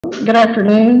Good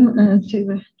afternoon to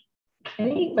the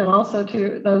committee, but also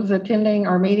to those attending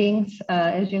our meetings.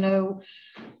 As you know,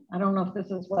 I don't know if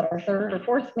this is what our third or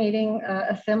fourth meeting,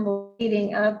 assembled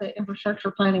meeting of the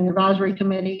Infrastructure Planning Advisory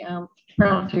Committee. I'm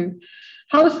proud to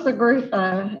host the group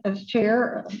as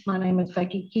chair. My name is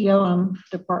Becky Keogh. I'm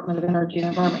Department of Energy and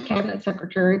Environment Cabinet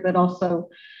Secretary, but also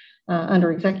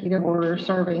under executive order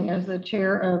serving as the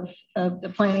chair of the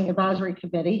Planning Advisory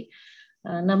Committee.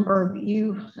 A number of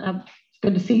you, it's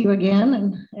good to see you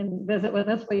again and visit with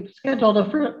us. We've scheduled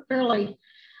a fairly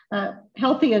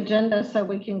healthy agenda so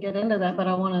we can get into that, but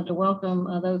I wanted to welcome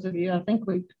those of you. I think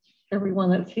everyone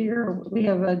that's here. We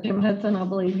have Jim Hudson, I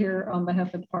believe, here on behalf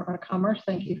of the Department of Commerce.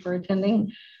 Thank you for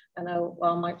attending. I know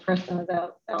while Mike Preston is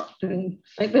out doing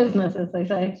state business, as they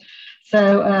say.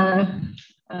 So,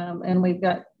 and we've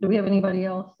got, do we have anybody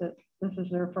else that this is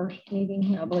their first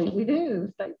meeting? I believe we do.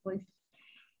 State Police.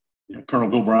 Yeah, Colonel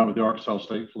Bill Bryant with the Arkansas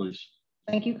State Police.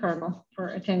 Thank you, Colonel, for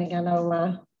attending. I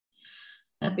know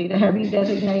happy to have you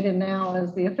designated now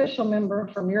as the official member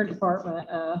from your department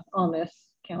on this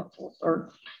council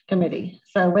or committee.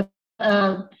 So with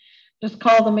just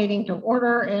call the meeting to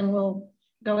order and we'll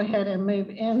go ahead and move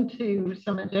into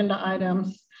some agenda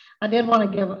items. I did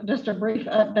want to give just a brief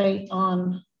update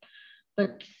on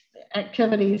the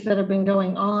activities that have been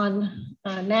going on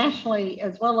nationally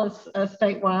as well as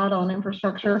statewide on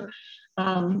infrastructure.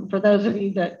 For those of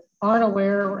you that aren't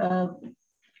aware,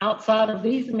 outside of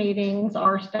these meetings,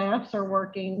 our staffs are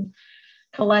working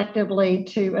collectively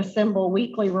to assemble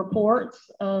weekly reports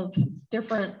of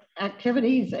different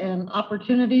activities and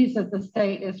opportunities that the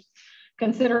state is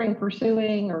considering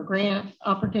pursuing or grant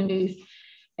opportunities.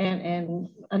 And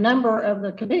a number of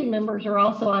the committee members are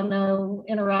also, I know,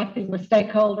 interacting with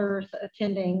stakeholders,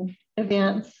 attending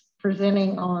events,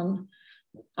 presenting on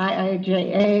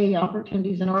IIJA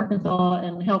opportunities in Arkansas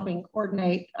and helping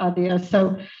coordinate ideas.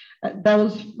 So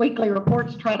those weekly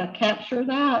reports try to capture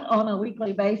that on a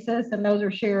weekly basis, and those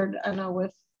are shared, I know,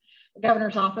 with the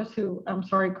governor's office, who, I'm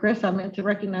sorry, Chris, I meant to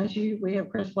recognize you. We have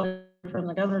Chris from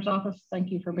the governor's office. Thank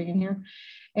you for being here.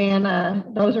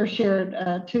 And those are shared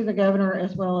to the governor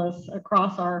as well as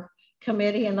across our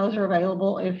committee, and those are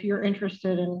available if you're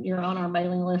interested and you're on our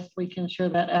mailing list. We can share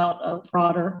that out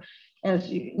broader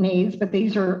as needs, but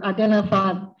these are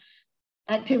identified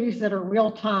activities that are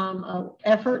real-time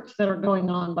efforts that are going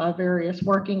on by various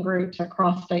working groups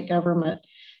across state government.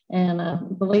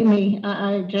 And believe me,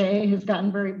 IIJA has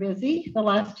gotten very busy the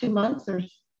last 2 months.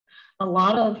 There's a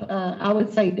lot of, I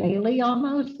would say daily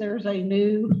almost, there's a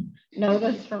new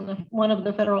notice from one of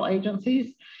the federal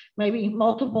agencies, maybe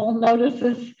multiple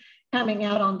notices coming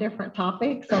out on different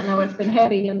topics. I know it's been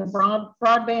heavy in the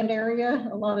broadband area,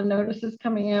 a lot of notices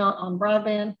coming out on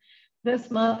broadband this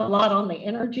month, a lot on the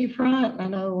energy front. I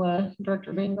know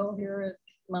Director Bingle here at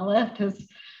my left has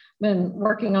been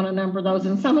working on a number of those,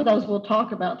 and some of those we'll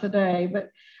talk about today. But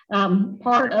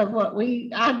part of what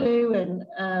I do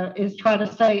and is try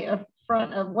to stay up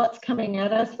front of what's coming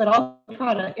at us, but also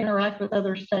try to interact with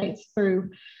other states through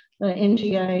the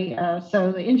NGA.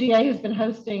 So the NGA has been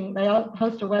hosting, they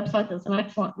host a website that's an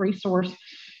excellent resource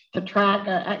to track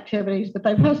activities, but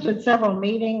they've hosted several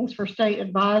meetings for state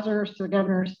advisors to the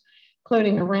governors,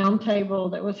 including a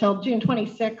roundtable that was held June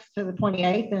 26th to the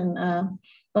 28th, and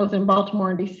both in Baltimore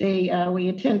and DC. We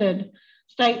attended,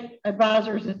 state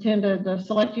advisors attended the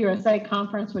Select USA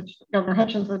conference, which Governor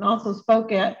Hutchinson also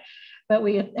spoke at, but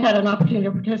we had an opportunity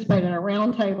to participate in a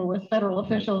roundtable with federal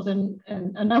officials and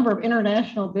a number of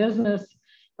international business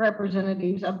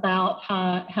representatives about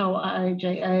how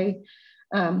IIJA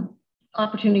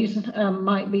opportunities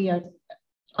might be an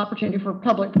opportunity for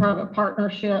public-private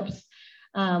partnerships.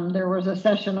 There was a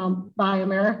session on Buy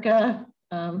America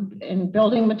in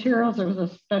building materials. There was a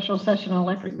special session on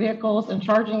electric vehicles and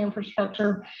charging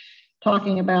infrastructure,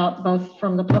 talking about both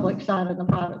from the public side and the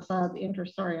private side, the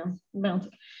interest, sorry, I'm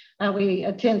bouncing. We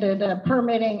attended a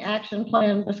permitting action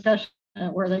plan discussion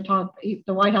where they talked,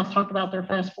 the White House talked about their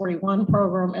Fast 41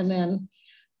 program, and then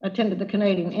attended the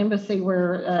Canadian Embassy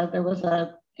where there was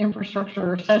a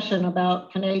infrastructure session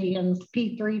about Canadians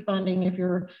P3 funding, if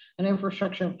you're an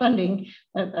infrastructure funding,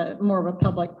 more of a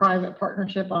public-private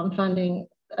partnership on funding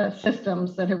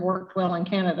systems that have worked well in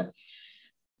Canada.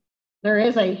 There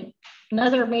is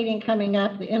another meeting coming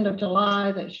up the end of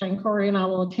July that Shane Corey and I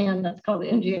will attend. That's called the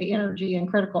NGA Energy and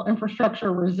Critical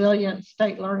Infrastructure Resilient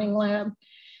State Learning Lab.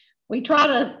 We try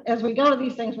to, as we go to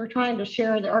these things, we're trying to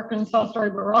share the Arkansas story,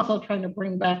 but we're also trying to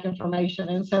bring back information.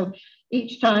 And so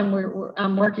each time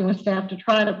I'm working with staff to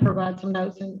try to provide some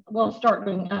notes, and we'll start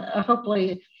doing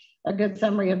hopefully a good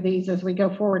summary of these as we go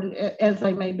forward, as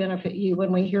they may benefit you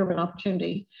when we hear of an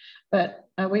opportunity. But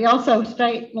We also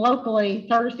state locally,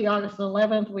 Thursday, August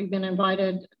 11th, we've been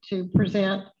invited to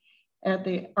present at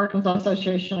the Arkansas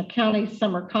Association of Counties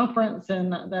Summer Conference,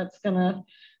 and that's gonna,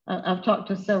 I've talked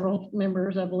to several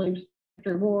members, I believe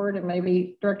Director Ward and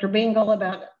maybe Director Bingle,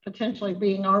 about potentially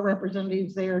being our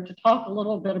representatives there to talk a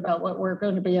little bit about what we're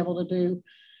going to be able to do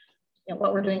and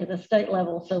what we're doing at the state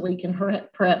level, so we can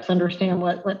perhaps understand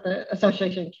what the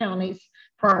Association of Counties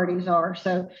priorities are.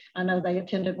 So I know they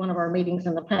attended one of our meetings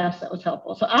in the past. That was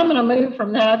helpful. So I'm going to move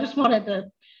from that. I just wanted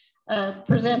to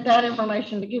present that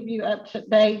information to give you up to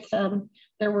date.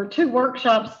 There were 2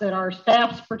 workshops that our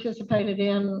staffs participated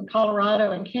in.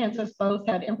 Colorado and Kansas both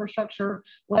had infrastructure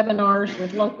webinars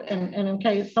with local and in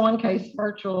case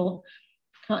virtual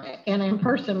and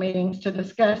in-person meetings to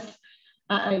discuss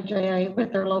IIJA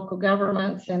with their local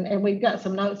governments. And we've got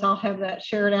some notes. I'll have that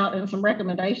shared out, and some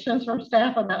recommendations from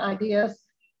staff about ideas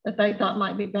that they thought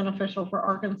might be beneficial for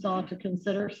Arkansas to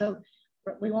consider. So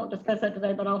we won't discuss that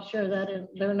today, but I'll share that in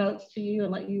their notes to you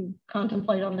and let you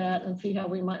contemplate on that and see how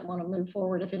we might want to move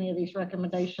forward if any of these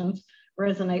recommendations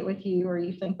resonate with you, or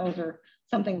you think those are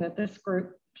something that this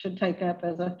group should take up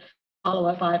as a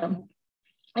follow-up item.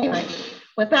 Anyway,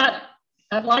 with that,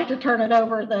 I'd like to turn it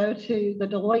over, though, to the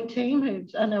Deloitte team,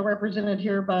 who's I know represented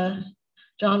here by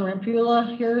John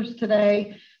Rampula here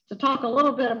today, to talk a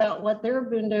little bit about what they've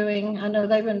been doing. I know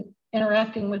they've been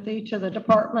interacting with each of the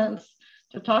departments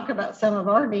to talk about some of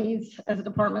our needs as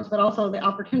departments, but also the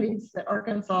opportunities that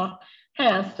Arkansas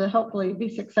has to hopefully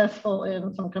be successful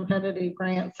in some competitive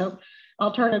grants. So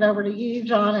I'll turn it over to you,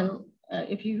 John, and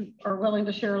if you are willing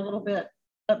to share a little bit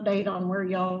update on where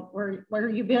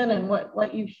you've been and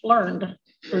what you've learned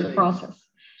through the process.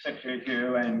 Secretary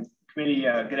Drew and committee,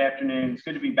 good afternoon. It's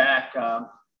good to be back.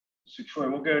 So Troy,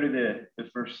 we'll go to the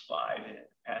first slide and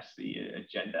pass the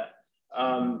agenda.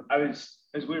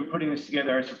 As we were putting this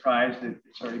together, I was surprised that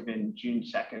it's already been June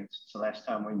 2nd since the last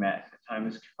time we met. The time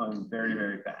has come very,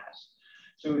 very fast.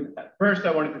 So first,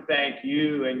 I wanted to thank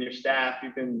you and your staff.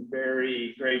 You've been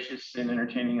very gracious in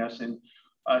entertaining us in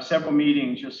several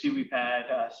meetings. You'll see we've had,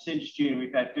 since June,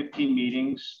 we've had 15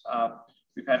 meetings.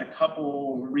 We've had a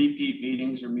couple repeat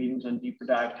meetings or meetings on deeper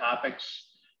dive topics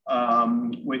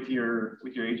with your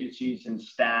agencies and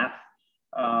staff.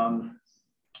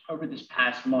 Over this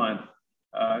past month,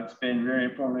 it's been very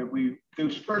informative.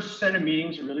 Those first set of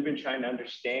meetings have really been trying to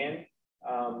understand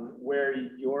where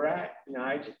you're at,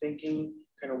 you're thinking,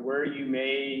 kind of where you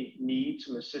may need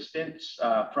some assistance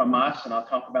from us, and I'll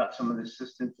talk about some of the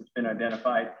assistance that's been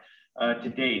identified to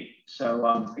date. So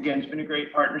again, it's been a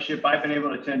great partnership. I've been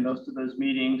able to attend most of those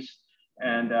meetings,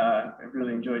 and I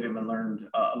really enjoyed them and learned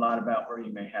a lot about where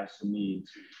you may have some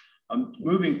needs.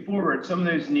 Moving forward, some of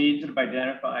those needs that have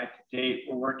identified to date,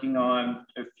 we're working on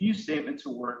a few statements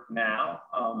of work now,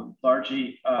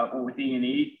 largely with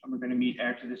E&E. We're going to meet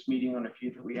after this meeting on a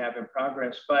few that we have in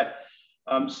progress, but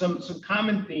some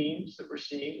common themes that we're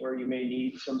seeing where you may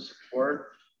need some support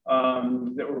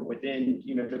that were within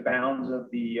the bounds of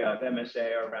the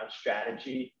MSA around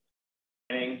strategy.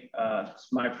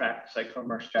 It's my practice. I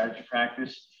call our strategy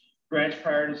practice. Grants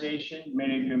prioritization.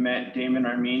 Many of you met Damon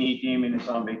Armini. Damon is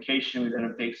on vacation. We're going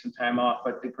to take some time off,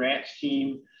 but the grants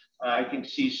team, I think,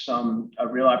 sees a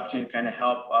real opportunity to kind of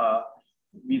help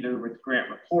either with grant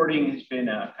reporting has been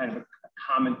a kind of a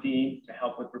common theme to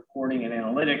help with reporting and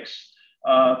analytics,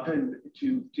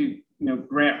 to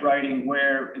grant writing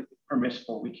where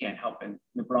permissible. We can't help in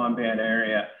the broadband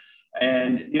area.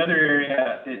 And the other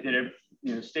area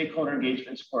that stakeholder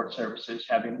engagement support services,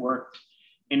 having worked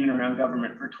in and around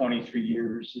government for 23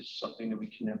 years, is something that we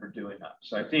can never do enough.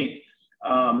 So I think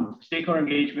stakeholder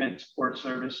engagement support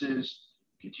services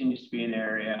continues to be an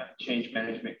area, change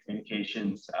management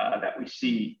communications, that we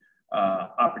see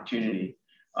opportunity.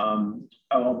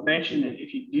 I will mention that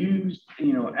if you do,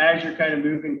 as you're kind of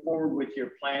moving forward with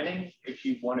your planning, if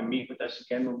you want to meet with us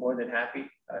again, we're more than happy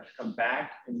to come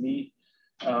back and meet,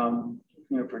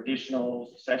 for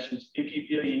additional sessions. If you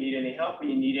feel you need any help or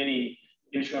you need any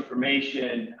additional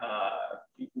information,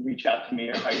 you can reach out to me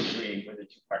or Heidi Green. We're the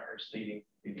two partners leading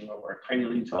our work. Heidi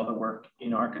leads all the work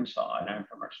in Arkansas, and I'm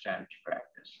from our strategy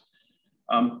practice.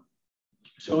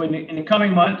 So in the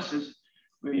coming months,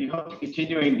 we hope to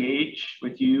continue to engage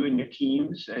with you and your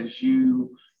teams as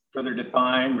you further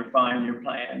define, refine your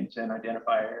plans, and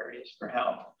identify areas for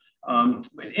help.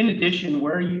 But in addition,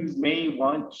 where you may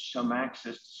want some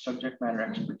access to subject matter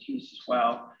expertise as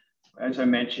well. As I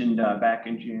mentioned back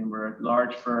in June, we're a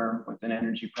large firm with an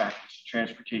energy practice,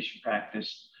 transportation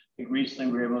practice. I think recently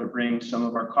we were able to bring some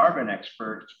of our carbon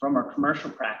experts from our commercial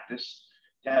practice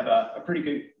to have a pretty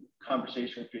good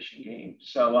conversation with Fish and Game.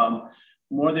 So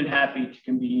more than happy to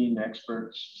convene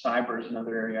experts. Cyber is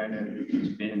another area I know has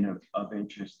been of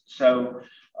interest. So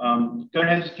don't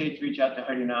hesitate to reach out to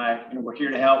Heidi and I. We're here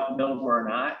to help, available or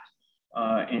not,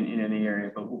 in any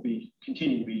area, but we'll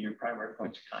continue to be your primary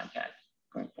points of contact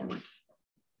going forward.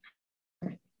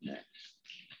 Next.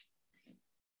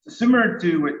 So similar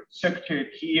to what Secretary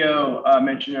Keogh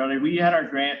mentioned earlier, we had our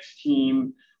grants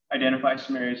team identify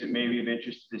some areas that may be of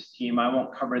interest to this team. I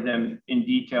won't cover them in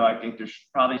detail. I think there's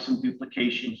probably some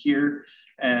duplication here.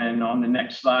 And on the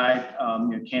next slide,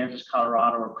 Kansas,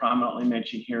 Colorado are prominently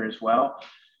mentioned here as well.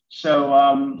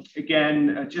 So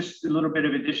again, just a little bit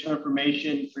of additional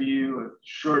information for you, a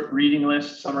short reading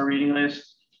list, summer reading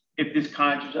list. If this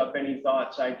conjures up any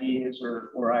thoughts, ideas,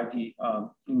 or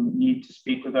need to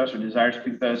speak with us or desire to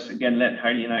speak with us, again, let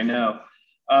Heidi and I know.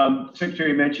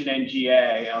 Secretary mentioned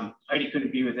NGA. Heidi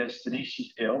couldn't be with us today.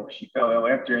 She's ill. She fell ill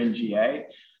after NGA.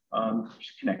 There's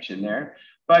a connection there.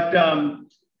 But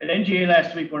at NGA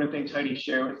last week, one of the things Heidi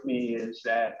shared with me is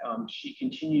that she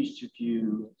continues to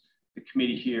view the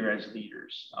committee here as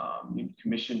leaders.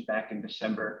 Commissioned back in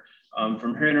December.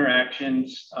 From her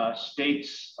interactions,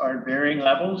 states are at varying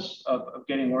levels of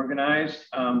getting organized.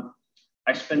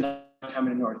 I spend time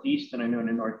in the Northeast, and I know in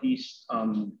the Northeast,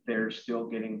 they're still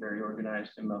getting very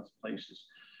organized in most places.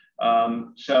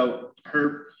 So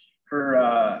her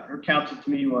counsel to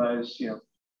me was, you're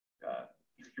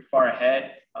far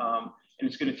ahead, and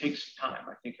it's going to take some time.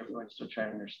 I think everyone's still trying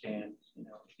to understand,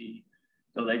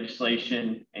 the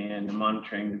legislation and the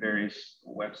monitoring the various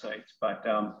websites. But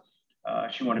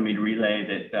she wanted me to relay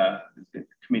that the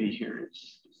committee here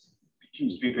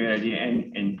seems to be a great idea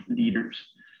and leaders.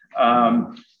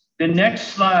 The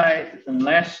next slide, the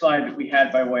last slide that we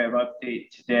had by way of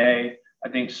update today, I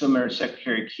think similar to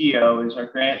Secretary Keogh, is our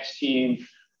grants team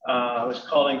was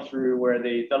calling through where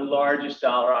the largest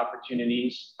dollar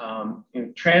opportunities.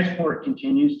 Transport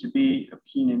continues to be of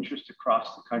keen interest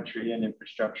across the country and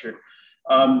infrastructure.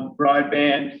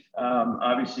 Broadband,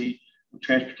 obviously,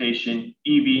 transportation,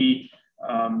 EV,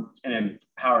 and then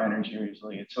power, energy, and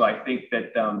resilience. So I think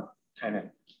that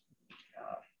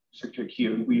Secretary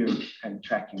Keogh, we are kind of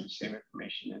tracking the same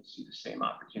information and see the same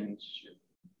opportunities as you.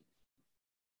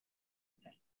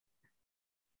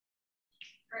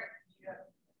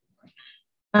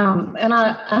 And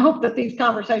I hope that these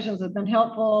conversations have been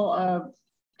helpful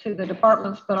to the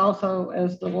departments, but also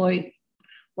as Deloitte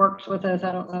works with us.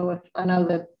 I know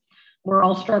that we're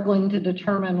all struggling to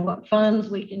determine what funds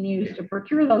we can use to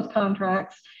procure those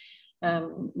contracts,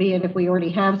 be it if we already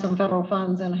have some federal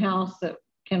funds in-house that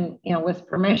can, with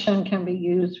permission, can be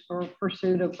used for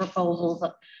pursuit of proposals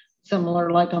similar,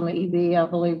 like on the EV. I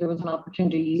believe there was an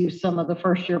opportunity to use some of the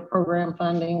first year program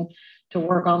funding to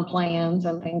work on plans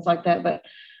and things like that. But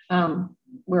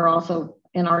we're also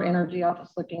in our energy office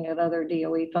looking at other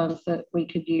DOE funds that we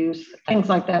could use, things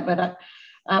like that. But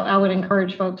I would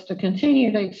encourage folks to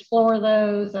continue to explore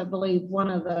those. I believe one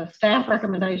of the staff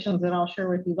recommendations that I'll share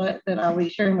with you, that I'll be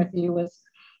sharing with you, was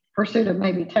pursuit of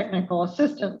maybe technical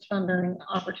assistance funding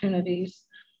opportunities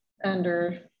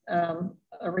under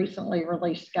a recently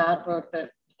released guidebook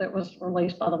that was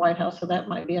released by the White House. So that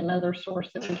might be another source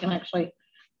that we can actually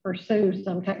pursue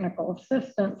some technical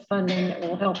assistance funding that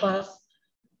will help us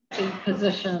be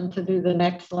positioned to do the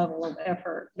next level of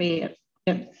effort, be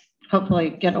it hopefully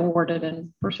get awarded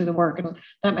and pursue the work. And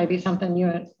that may be something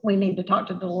we need to talk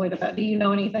to Deloitte about. Do you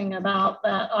know anything about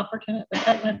that opportunity, the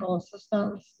technical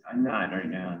assistance? I'm not right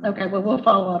now. Okay, well, we'll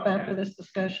follow up after this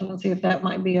discussion and see if that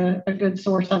might be a good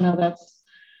source. I know that's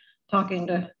talking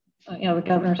to the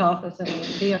governor's office and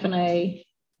DFNA.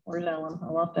 Where's Ellen? I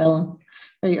lost Ellen.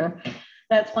 There you are.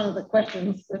 That's one of the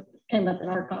questions that came up in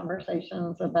our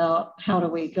conversations about how do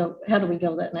we go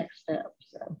that next step.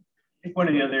 So I think one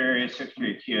of the other areas,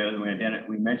 Secretary Keogh, that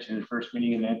we mentioned in the first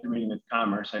meeting and the meeting with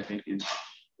Commerce, I think is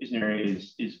an area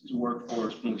is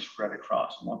workforce being spread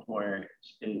across multiple areas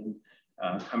and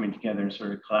coming together and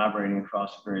sort of collaborating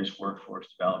across various workforce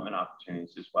development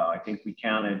opportunities as well. I think we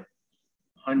counted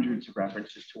hundreds of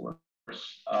references to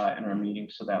workforce in our meeting,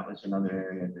 so that was another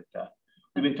area that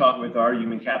we've been talking with our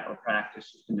human capital practice.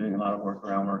 Has been doing a lot of work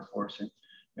around workforce, and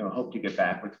hope to get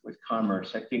back with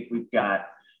Commerce. I think we've got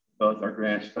both our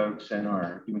grants folks and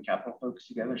our human capital folks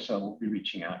together. So we'll be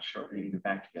reaching out shortly to get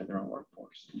back together on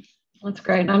workforce. That's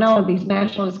great. I know in these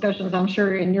national discussions, I'm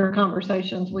sure in your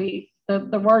conversations,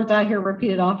 the words I hear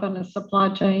repeated often is supply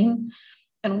chain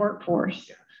and workforce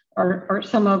are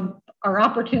some of our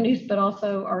opportunities, but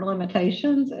also our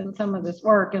limitations in some of this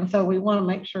work. And so we want to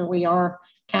make sure we are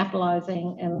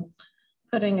capitalizing and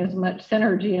putting as much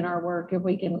synergy in our work. If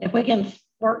we can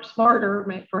work smarter,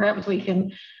 perhaps we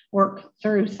can work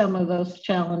through some of those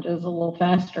challenges a little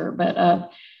faster.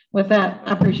 But with that,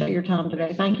 I appreciate your time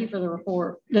today. Thank you for the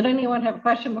report. Did anyone have a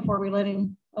question before we let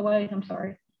him away? I'm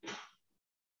sorry.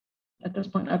 At this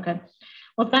point, okay.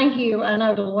 Well, thank you. I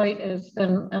know Deloitte has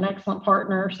been an excellent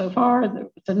partner so far.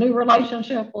 It's a new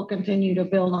relationship. We'll continue to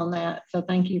build on that. So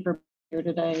thank you for being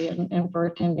here today and for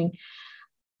attending.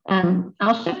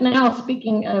 I'll shift now.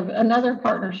 Speaking of another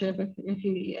partnership,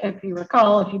 if you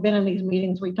recall, if you've been in these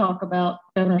meetings, we talk about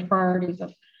governor's priorities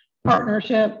of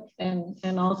partnership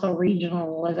and also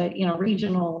regional,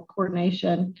 regional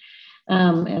coordination.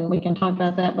 And we can talk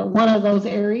about that. But one of those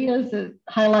areas that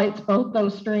highlights both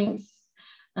those strengths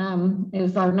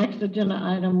is our next agenda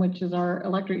item, which is our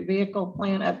electric vehicle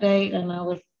plan update. And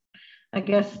I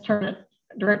guess, turn it,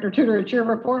 Director Tudor, it's your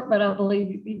report, but I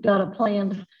believe we've got a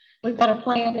planned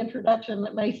introduction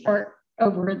that may start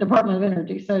over at Department of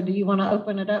Energy. So do you want to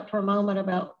open it up for a moment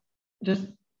about just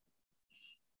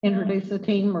introduce the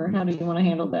team, or how do you want to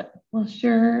handle that? Well,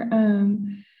 sure.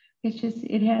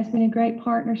 It has been a great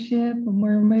partnership, and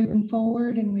we're moving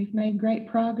forward, and we've made great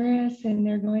progress, and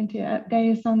they're going to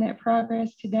update us on that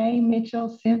progress today.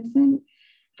 Mitchell Simpson,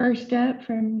 first up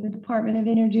from the Department of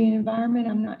Energy and Environment.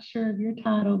 I'm not sure of your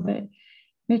title, but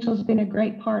Mitchell's been a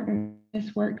great partner.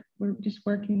 We're just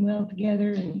working well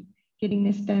together and getting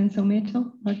this done. So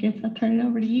Mitchell, I guess I'll turn it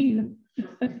over to you.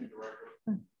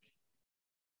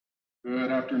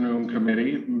 Good afternoon,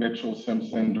 committee. Mitchell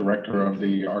Simpson, Director of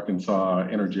the Arkansas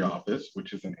Energy Office,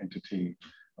 which is an entity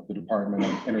of the Department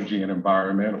of Energy and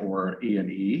Environment, or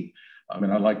E&E.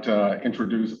 And I'd like to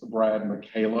introduce Brad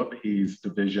McCaleb. He's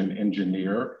Division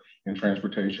Engineer in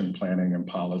Transportation Planning and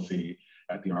Policy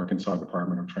at the Arkansas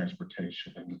Department of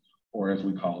Transportation, or as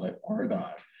we call it,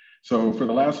 RDOT. So for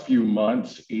the last few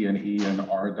months, E&E and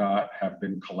RDOT have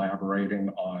been collaborating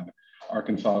on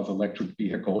Arkansas's electric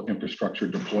vehicle infrastructure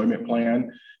deployment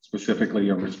plan, specifically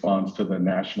in response to the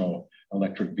National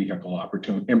Electric Vehicle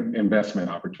Investment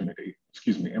Opportunity,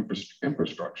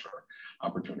 infrastructure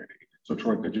opportunity. So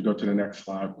Troy, could you go to the next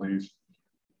slide, please?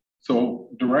 So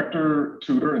Director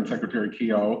Tudor and Secretary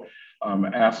Keogh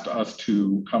asked us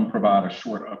to come provide a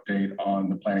short update on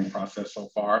the planning process so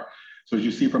far. So as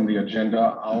you see from the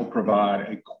agenda, I'll provide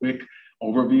a quick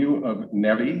overview of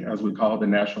NEVI, as we call it, the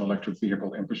National Electric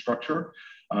Vehicle Infrastructure.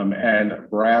 And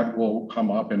Brad will come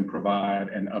up and provide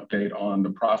an update on the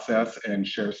process and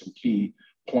share some key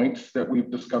points that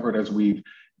we've discovered as we've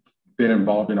been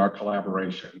involved in our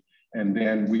collaboration. And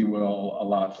then we will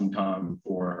allot some time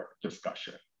for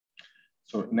discussion.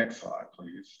 So next slide,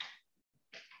 please.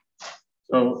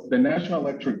 So the National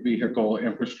Electric Vehicle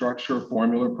Infrastructure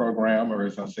Formula Program, or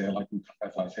as I said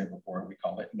before, we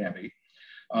call it NEVI,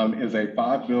 is a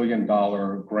 $5 billion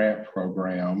grant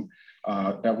program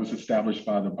that was established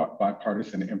by the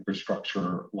Bipartisan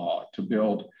Infrastructure Law to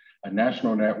build a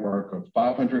national network of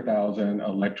 500,000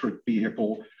 electric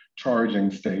vehicle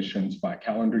charging stations by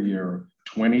calendar year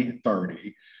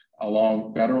 2030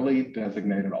 along federally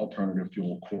designated alternative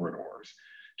fuel corridors.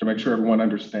 To make sure everyone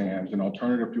understands, an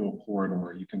alternative fuel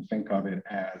corridor, you can think of it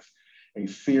as a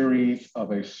series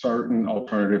of a certain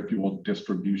alternative fuel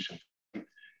distribution,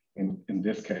 in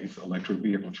this case, electric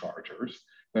vehicle chargers,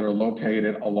 that are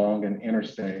located along an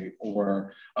interstate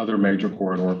or other major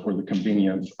corridor for the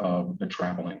convenience of the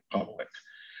traveling public.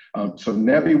 So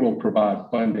NEVI will provide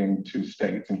funding to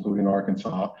states, including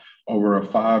Arkansas, over a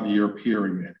 5-year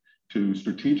period to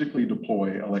strategically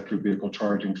deploy electric vehicle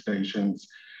charging stations,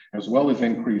 as well as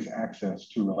increase access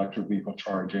to electric vehicle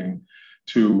charging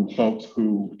to folks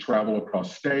who travel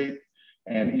across state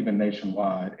and even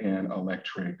nationwide in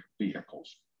electric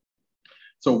vehicles.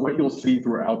 So what you'll see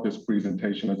throughout this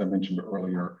presentation, as I mentioned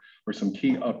earlier, are some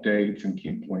key updates and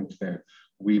key points that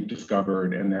we've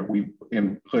discovered and that we've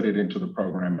inputted into the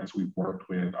program as we've worked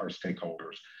with our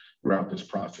stakeholders throughout this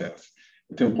process.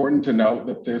 It's important to note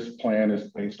that this plan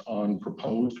is based on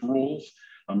proposed rules.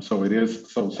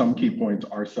 So some key points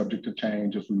are subject to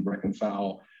change as we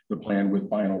reconcile the plan with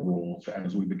final rules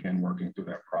as we begin working through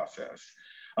that process.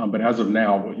 But as of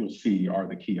now, what you'll see are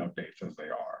the key updates as they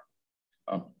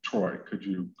are. Troy, could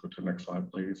you go to the next slide,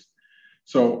 please?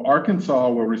 So Arkansas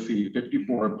will receive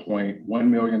 $54.1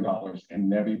 million in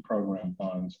NEVI program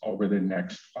funds over the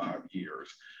next 5 years,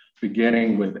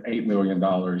 beginning with $8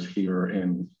 million here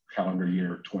in calendar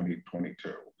year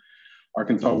 2022.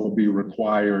 Arkansas will be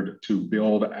required to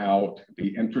build out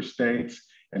the interstates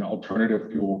and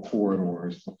alternative fuel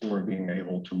corridors before being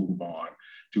able to move on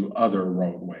to other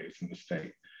roadways in the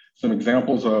state. Some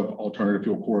examples of alternative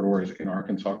fuel corridors in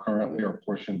Arkansas currently are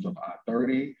portions of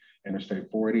I-30 Interstate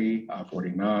 40,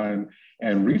 I-49,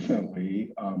 and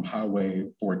recently Highway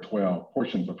 412,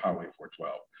 portions of Highway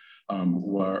 412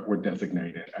 were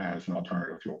designated as an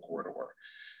alternative fuel corridor.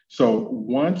 So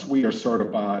once we are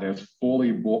certified as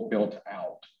fully built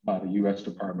out by the U.S.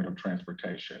 Department of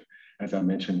Transportation, as I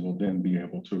mentioned, we'll then be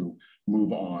able to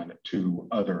move on to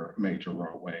other major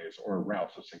roadways or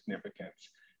routes of significance,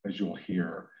 as you'll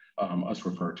hear us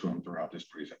refer to them throughout this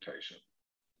presentation.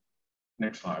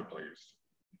 Next slide, please.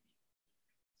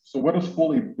 So what does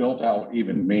fully built out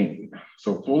even mean?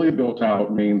 So fully built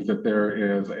out means that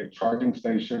there is a charging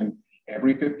station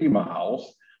every 50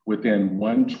 miles within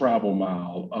 1 travel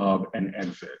mile of an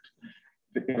exit.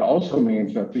 It also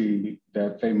means that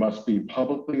they must be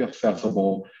publicly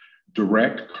accessible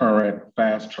direct current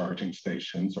fast charging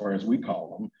stations, or as we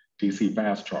call them, DC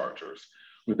fast chargers,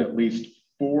 with at least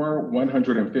 4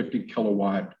 150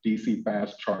 kilowatt DC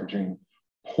fast charging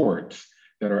ports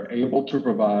that are able to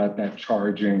provide that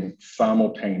charging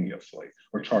simultaneously,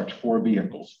 or charge 4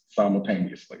 vehicles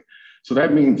simultaneously. So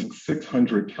that means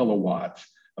 600 kilowatts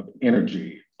of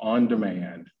energy on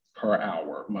demand per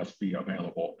hour must be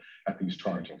available at these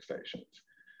charging stations.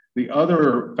 The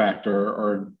other factor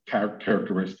or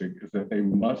characteristic is that they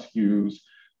must use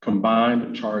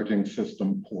combined charging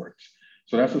system ports.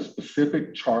 So that's a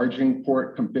specific charging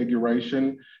port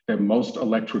configuration that most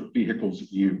electric vehicles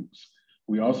use.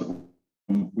 We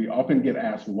often get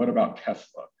asked, what about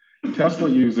Tesla? Tesla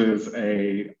uses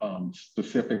a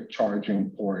specific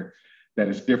charging port that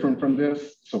is different from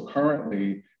this. So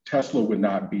currently, Tesla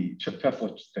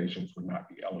stations would not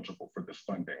be eligible for this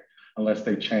funding unless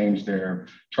they change their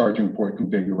charging port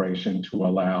configuration to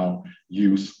allow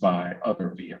use by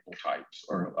other vehicle types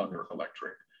or other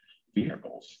electric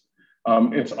vehicles.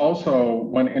 It's also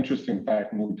one interesting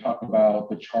fact when we talk about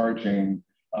the charging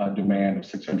demand of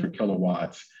 600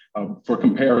 kilowatts. For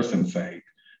comparison's sake,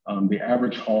 the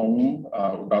average home,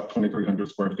 about 2,300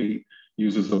 square feet,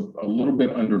 uses a little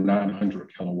bit under 900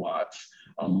 kilowatts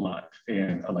a month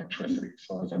in electricity.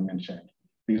 So as I mentioned,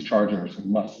 these chargers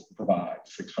must provide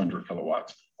 600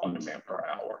 kilowatts on demand per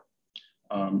hour.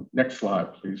 Next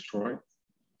slide, please, Troy.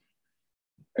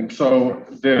 And so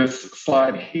this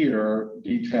slide here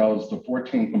details the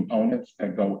 14 components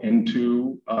that go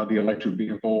into the electric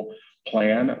vehicle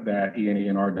plan that E&E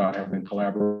and RDOT have been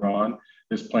collaborating on.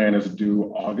 This plan is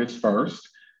due August 1st,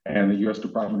 and the U.S.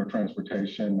 Department of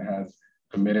Transportation has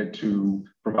committed to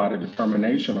provide a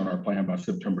determination on our plan by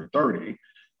September 30.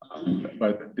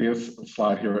 But this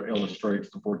slide here illustrates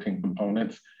the 14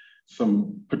 components.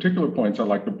 Some particular points I'd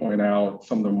like to point out,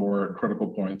 some of the more critical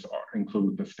points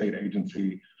include the state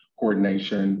agency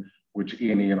coordination, which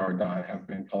E&E and RDOT have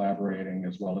been collaborating,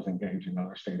 as well as engaging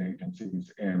other state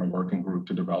agencies in a working group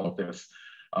to develop this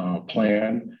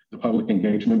plan. The public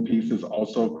engagement piece is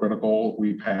also critical.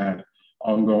 We've had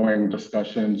ongoing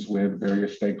discussions with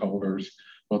various stakeholders,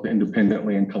 both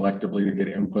independently and collectively, to get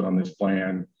input on this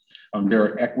plan. There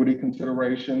are equity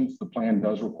considerations. The plan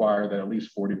does require that at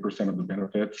least 40% of the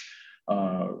benefits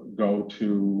go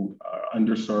to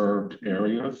underserved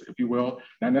areas, if you will.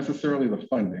 Not necessarily the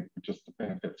funding, but just the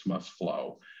benefits must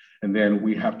flow. And then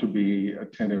we have to be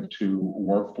attentive to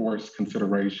workforce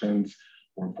considerations.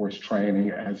 Workforce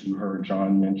training, as you heard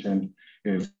John mention,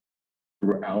 is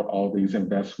throughout all these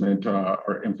investment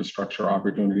or infrastructure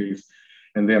opportunities.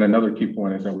 And then another key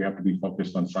point is that we have to be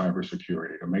focused on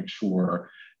cybersecurity to make sure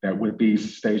that with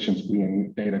these stations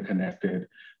being data connected,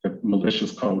 the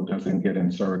malicious code doesn't get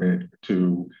inserted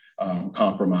to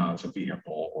compromise a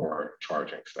vehicle or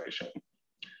charging station.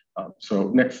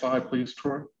 So next slide, please,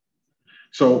 Troy.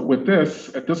 So with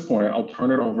this, at this point, I'll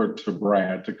turn it over to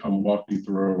Brad to come walk you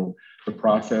through the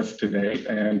process to date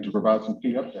and to provide some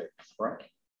key updates. Brad.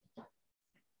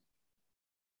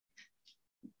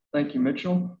 Thank you,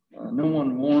 Mitchell. No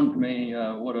one warned me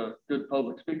what a good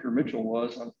public speaker Mitchell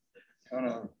was. I'm kind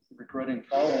of regretting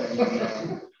following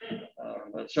him.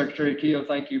 But Secretary Keogh,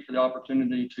 thank you for the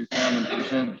opportunity to come and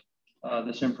present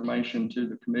this information to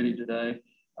the committee today.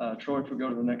 Troy, if we go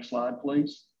to the next slide,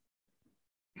 please.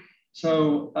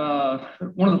 So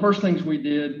one of the first things we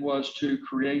did was to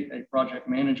create a project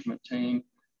management team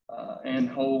and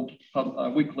hold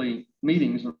weekly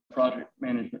meetings of the project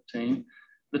management team.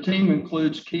 The team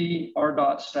includes key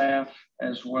RDOT staff,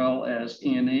 as well as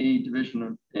E&E, Division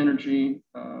of Energy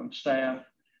staff,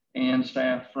 and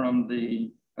staff from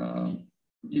the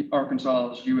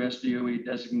Arkansas's US DOE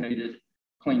designated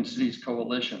Clean Cities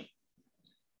Coalition.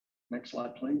 Next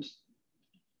slide, please.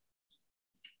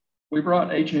 We brought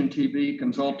HNTB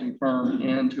consulting firm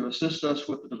in to assist us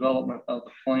with the development of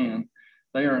the plan.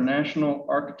 They are a national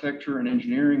architecture and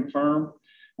engineering firm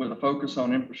with a focus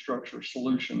on infrastructure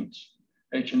solutions.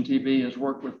 HNTB has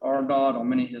worked with RDOT on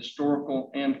many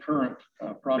historical and current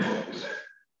projects.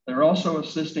 They're also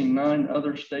assisting 9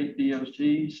 other state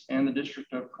DOTs and the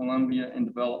District of Columbia in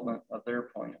development of their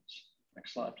plans.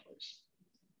 Next slide, please.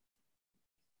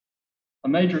 A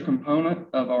major component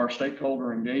of our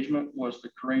stakeholder engagement was the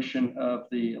creation of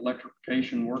the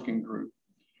Electrification Working Group.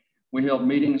 We held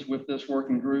meetings with this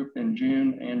working group in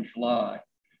June and July.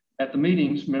 At the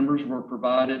meetings, members were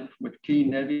provided with key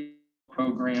NEVI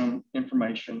program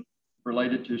information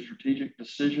related to strategic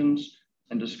decisions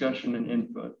and discussion and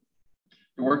input.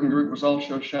 The working group was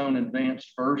also shown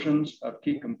advanced versions of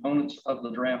key components of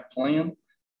the draft plan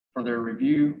for their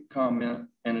review, comment,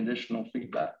 and additional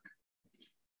feedback.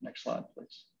 Next slide,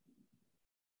 please.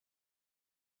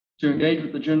 To engage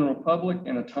with the general public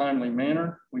in a timely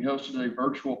manner, we hosted a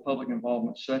virtual public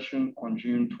involvement session on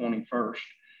June 21st.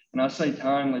 And I say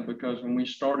timely because when we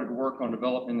started work on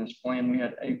developing this plan, we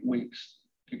had 8 weeks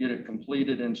to get it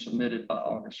completed and submitted by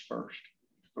August 1st.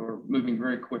 So we're moving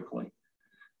very quickly.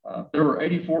 There were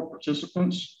 84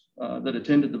 participants that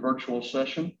attended the virtual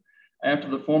session. After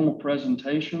the formal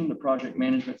presentation, the project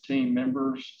management team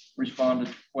members responded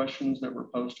to questions that were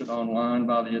posted online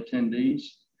by the attendees,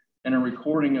 and a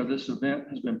recording of this event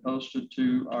has been posted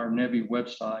to our NEVI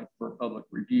website for public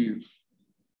review.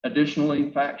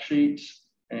 Additionally, fact sheets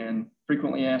and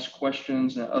frequently asked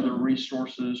questions and other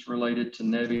resources related to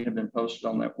NEVI have been posted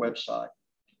on that website.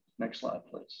 Next slide,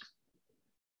 please.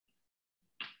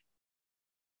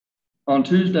 On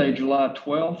Tuesday, July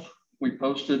 12th, we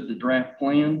posted the draft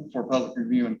plan for public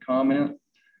review and comment.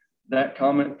 That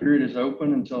comment period is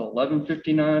open until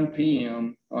 11:59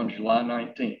 p.m. on July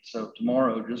 19th. So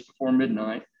tomorrow, just before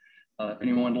midnight, if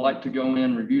anyone would like to go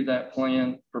in, review that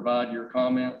plan, provide your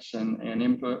comments and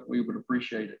input, we would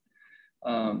appreciate it.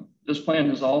 This plan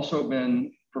has also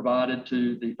been provided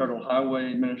to the Federal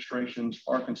Highway Administration's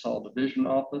Arkansas Division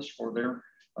Office for their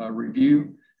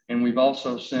review. And we've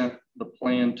also sent the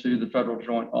plan to the Federal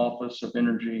Joint Office of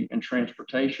Energy and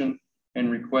Transportation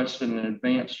and requested an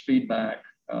advanced feedback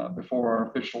before our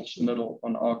official submittal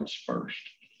on August 1st.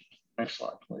 Next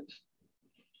slide, please.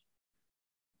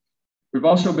 We've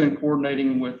also been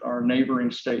coordinating with our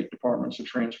neighboring state departments of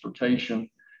transportation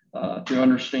to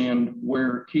understand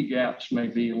where key gaps may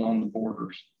be along the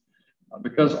borders.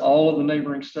 Because all of the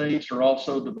neighboring states are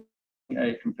also developing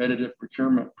a competitive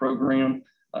procurement program,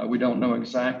 we don't know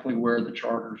exactly where the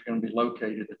charter is going to be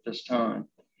located at this time.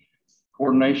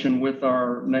 Coordination with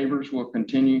our neighbors will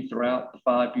continue throughout the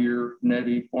 5-year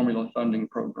NEVI formula funding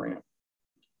program.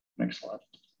 Next slide.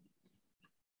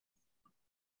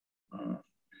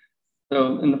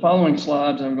 So in the following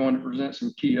slides, I'm going to present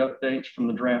some key updates from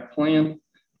the draft plan.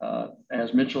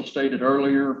 As Mitchell stated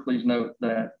earlier, please note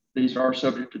that these are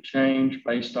subject to change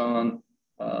based on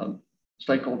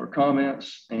stakeholder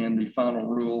comments and the final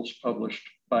rules published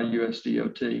by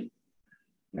USDOT.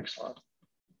 Next slide.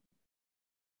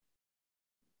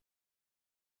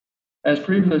 As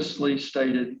previously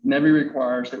stated, NEVI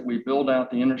requires that we build out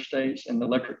the interstates and the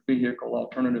electric vehicle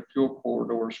alternative fuel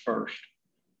corridors first.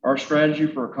 Our strategy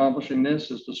for accomplishing this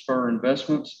is to spur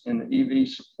investments in the EV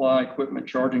supply equipment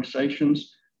charging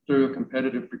stations through a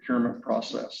competitive procurement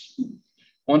process.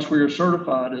 Once we are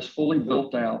certified as fully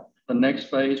built out, the next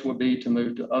phase will be to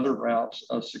move to other routes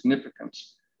of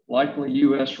significance, likely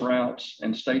US routes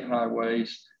and state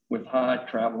highways with high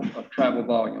travel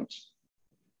volumes.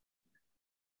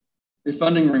 If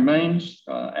funding remains,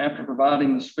 after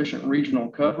providing the sufficient regional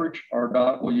coverage,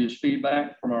 RDOT will use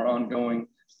feedback from our ongoing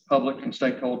public and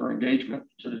stakeholder engagement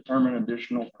to determine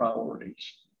additional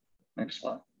priorities. Next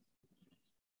slide.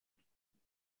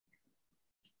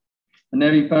 The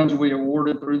NEVI funds will be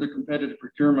awarded through the competitive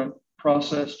procurement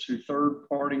process to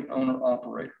third-party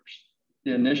owner-operators.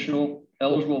 The initial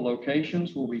eligible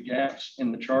locations will be gaps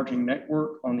in the charging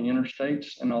network on the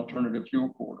interstates and alternative fuel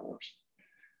corridors.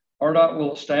 RDOT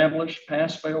will establish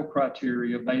pass-fail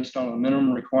criteria based on the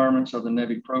minimum requirements of the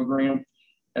NEVI program,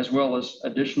 as well as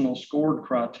additional scored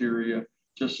criteria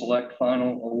to select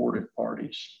final awarded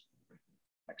parties.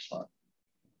 Next slide.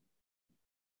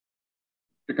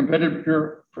 The competitive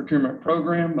procurement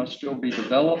program must still be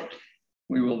developed.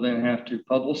 We will then have to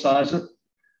publicize it.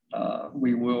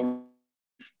 We will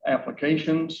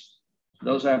applications.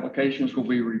 Those applications will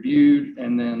be reviewed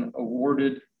and then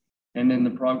awarded, and then the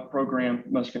program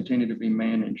must continue to be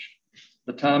managed.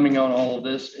 The timing on all of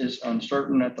this is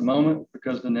uncertain at the moment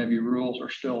because the NEVI rules are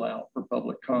still out for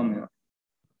public comment.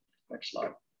 Next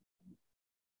slide.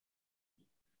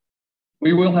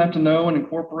 We will have to know and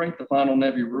incorporate the final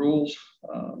NEVI rules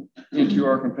into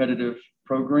our competitive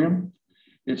program.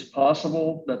 It's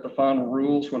possible that the final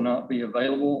rules will not be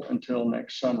available until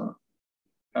next summer.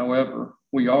 However,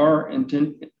 We are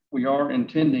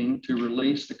intending to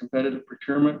release the competitive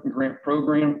procurement and grant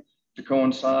program to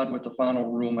coincide with the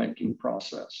final rulemaking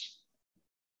process.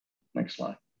 Next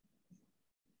slide.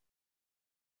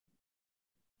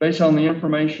 Based on the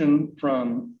information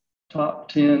from top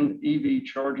 10 EV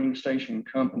charging station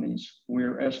companies,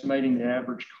 we're estimating the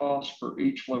average cost for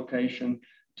each location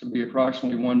to be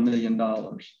approximately $1 million.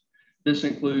 This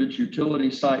includes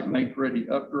utility site make-ready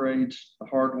upgrades, the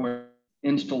hardware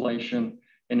installation,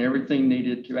 and everything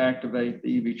needed to activate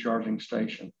the EV charging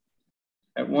station.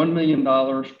 At $1 million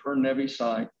per NEVI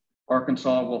site,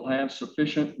 Arkansas will have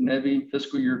sufficient NEVI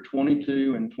fiscal year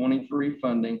 22 and 23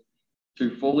 funding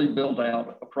to fully build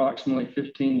out approximately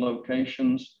 15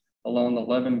 locations along the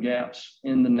 11 gaps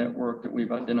in the network that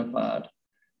we've identified.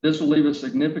 This will leave a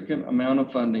significant amount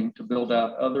of funding to build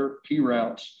out other key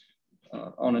routes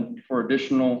for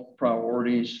additional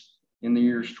priorities in the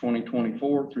years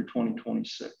 2024 through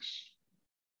 2026.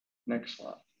 Next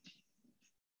slide.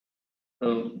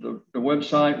 The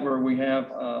website where we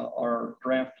have our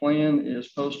draft plan is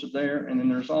posted there. And then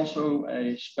there's also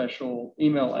a special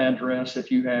email address.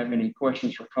 If you have any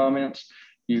questions or comments,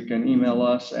 you can email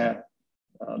us at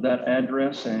that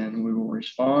address and we will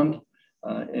respond.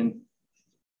 And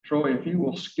Troy, if you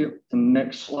will skip the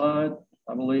next slide,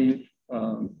 I believe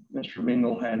Mr.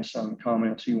 Bingle had some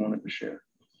comments he wanted to share.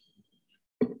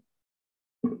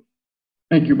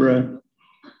 Thank you, Brad.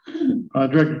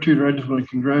 Director Tudor, I just want to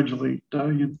congratulate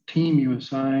the team you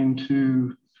assigned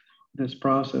to this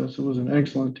process. It was an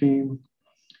excellent team,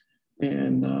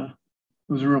 and it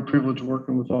was a real privilege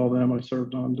working with all of them. I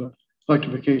served on the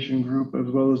electrification group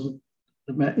as well as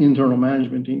the internal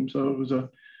management team, so it was an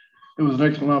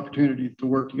excellent opportunity to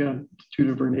work together, two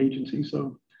different agencies.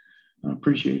 So I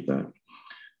appreciate that.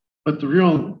 But the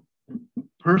real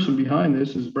person behind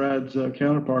this is Brad's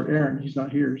counterpart, Aaron. He's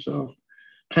not here, so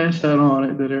pass that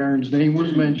on that Aaron's name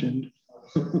was mentioned.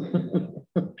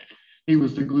 He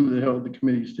was the glue that held the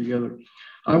committees together.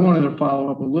 I wanted to follow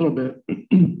up a little bit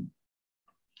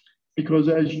because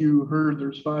as you heard,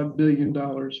 there's $5 billion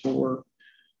for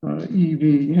EV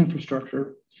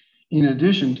infrastructure. In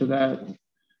addition to that,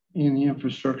 in the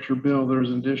infrastructure bill,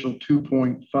 there's an additional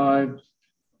 $2.5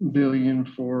 billion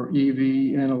for EV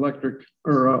and electric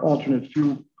or alternate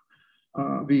fuel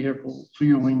vehicle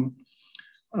fueling.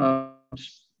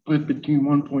 Split between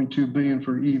 $1.2 billion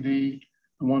for EV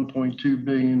and $1.2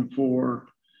 billion for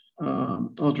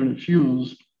alternate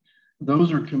fuels.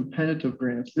 Those are competitive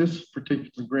grants. This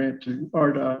particular grant to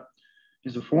RDOT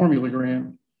is a formula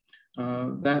grant.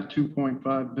 That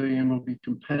 $2.5 billion will be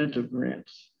competitive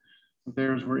grants.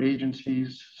 There's where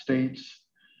agencies, states,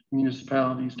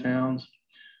 municipalities, towns,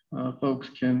 folks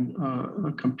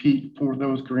can compete for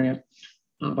those grants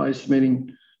by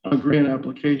submitting grant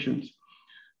applications.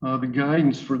 The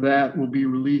guidance for that will be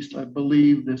released, I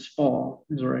believe, this fall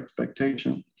is our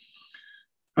expectation.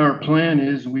 Our plan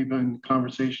is, we've been in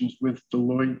conversations with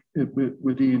Deloitte,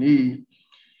 with E&E,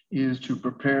 is to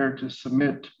prepare to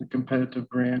submit the competitive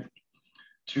grant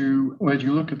to, as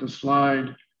you look at the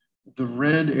slide, the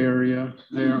red area,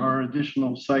 there are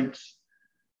additional sites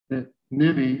that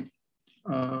NIVI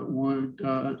would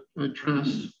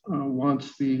address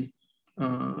once the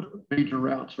major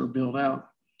routes are built out.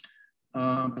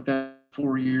 But that's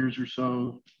 4 years or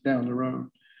so down the road.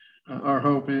 Our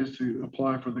hope is to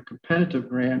apply for the competitive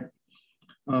grant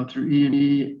through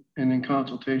E&E and in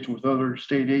consultation with other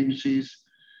state agencies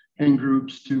and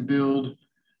groups to build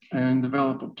and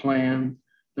develop a plan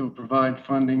that would provide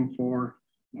funding for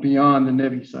beyond the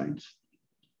NEVI sites.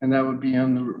 And that would be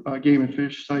on the game and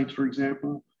fish sites, for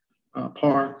example,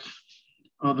 parks,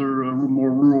 other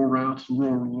more rural routes and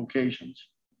rural locations.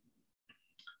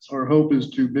 So our hope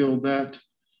is to build that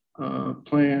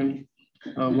plan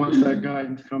once that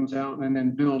guidance comes out and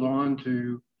then build on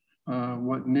to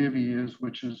what NIVI is,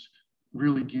 which is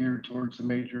really geared towards the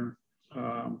major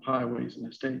highways in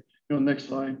the state. Go next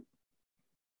slide.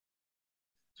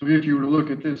 So if you were to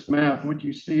look at this map, what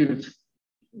you see, and it's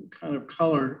kind of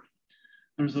colored,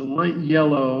 there's a light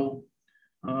yellow,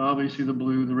 obviously the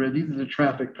blue, the red. These are the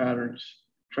traffic patterns,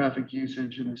 traffic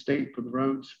usage in the state for the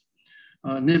roads.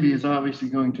 NIVI is obviously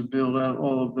going to build out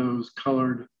all of those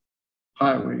colored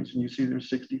highways, and you see there's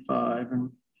 65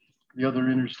 and the other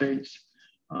interstates.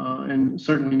 And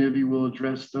certainly NIVI will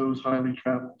address those highly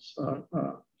traveled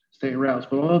state routes,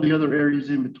 but all the other areas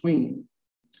in between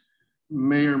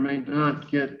may or may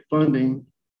not get funding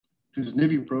through the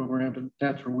NIVI program, but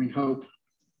that's where we hope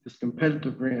this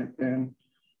competitive grant then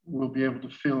will be able to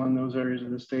fill in those areas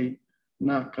of the state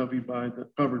not covered by the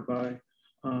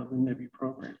NIVI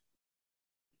program.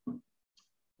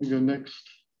 We go next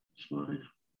slide.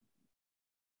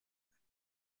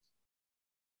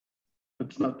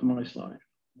 It's not to my slide.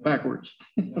 Backwards.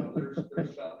 No, there's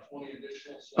about 20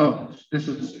 additional slides. Oh, this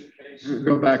is,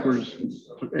 go backwards.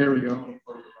 There we go.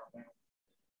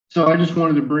 So I just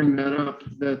wanted to bring that up,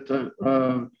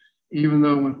 that even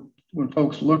though when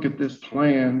folks look at this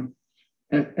plan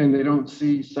and they don't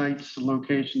see sites,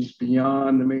 locations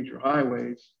beyond the major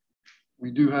highways,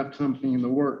 we do have something in the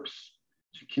works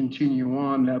to continue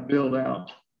on that build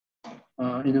out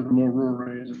into the more rural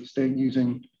areas of the state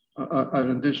using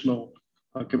an additional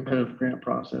competitive grant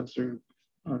process through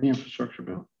the infrastructure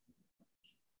bill.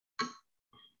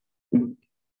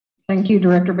 Thank you,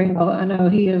 Director Bingle. I know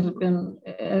he has been,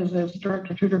 as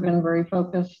Director Tudor, been very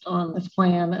focused on this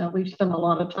plan. We've spent a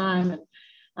lot of time, and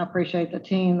I appreciate the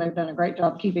team. They've done a great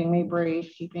job keeping me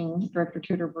briefed, keeping Director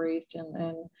Tudor briefed,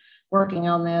 and working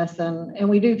on this. And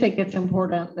we do think it's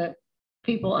important that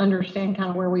people understand kind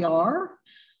of where we are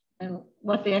and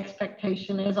what the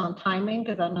expectation is on timing,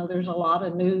 because I know there's a lot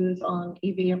of news on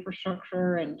EV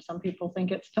infrastructure and some people think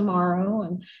it's tomorrow.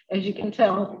 And as you can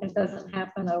tell, it doesn't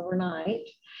happen overnight.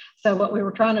 So what we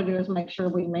were trying to do is make sure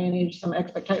we manage some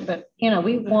expectation, but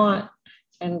we want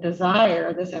and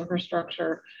desire this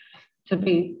infrastructure to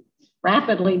be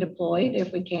rapidly deployed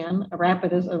if we can.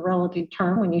 Rapid is a relative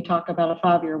term when you talk about a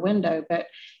 5-year window, but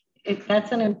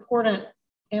that's an important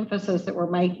emphasis that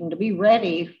we're making to be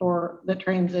ready for the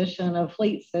transition of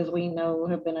fleets as we know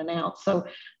have been announced. So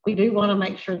we do want to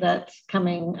make sure that's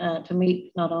coming to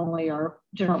meet not only our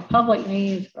general public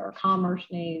needs, but our commerce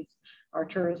needs, our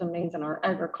tourism needs, and our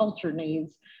agriculture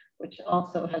needs, which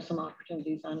also has some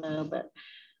opportunities I know. But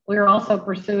we're also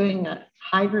pursuing a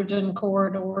hydrogen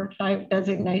corridor type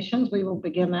designations. We will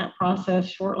begin that process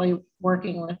shortly,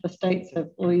 working with the states of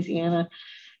Louisiana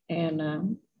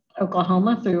and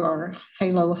Oklahoma through our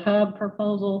Halo Hub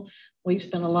proposal. We've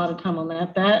spent a lot of time on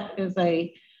that. That is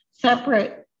a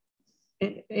separate,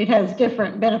 it has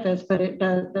different benefits, but it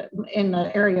does, in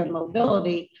the area of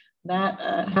mobility, that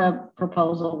hub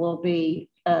proposal will be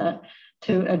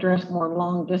to address more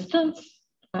long distance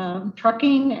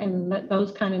trucking and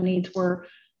those kind of needs where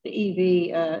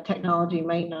the EV technology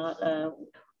may not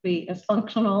be as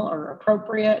functional or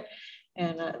appropriate.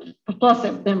 And plus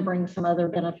it then brings some other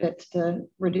benefits to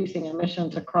reducing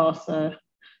emissions across some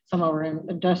of our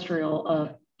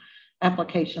industrial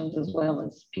applications, as well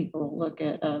as people look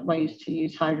at ways to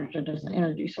use hydrogen as an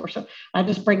energy source. So I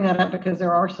just bring that up because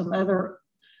there are some other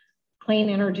clean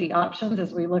energy options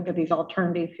as we look at these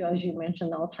alternative, as you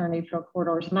mentioned, alternative fuel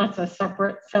corridors, and that's a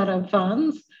separate set of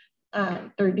funds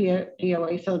through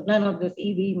DOE. So none of this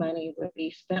EV money would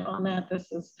be spent on that.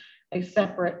 This is a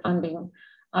separate funding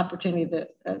opportunity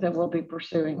that we'll be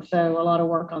pursuing. So a lot of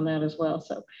work on that as well.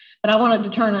 So, but I wanted to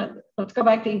turn it, let's go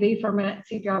back to EV for a minute and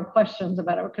see if you have questions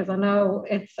about it, because I know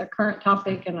it's a current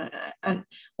topic. And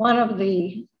one of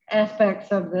the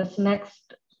aspects of this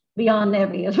next Beyond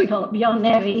NEVI, as we call it, Beyond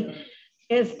NEVI,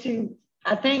 is to,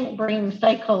 I think, bring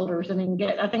stakeholders and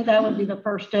I think that would be the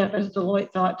first step, as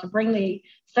Deloitte thought, to bring the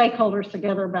stakeholders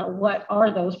together about what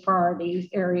are those priorities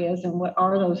areas and what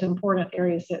are those important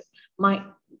areas that might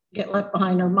get left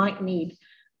behind or might need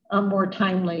a more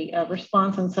timely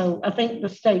response. And so I think the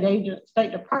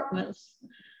state departments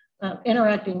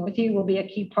interacting with you will be a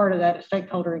key part of that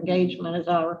stakeholder engagement, as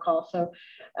I recall. So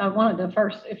I wanted to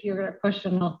first, if you're going to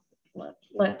question, I'll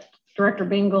let Director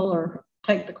Bingle or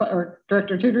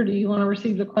Director Tudor, do you want to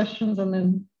receive the questions and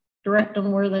then direct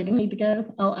them where they need to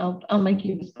go? I'll make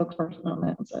you the spokesperson on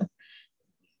that. So.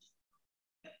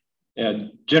 Yeah,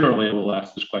 generally we'll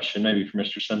ask this question maybe for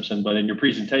Mr. Simpson, but in your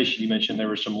presentation, you mentioned there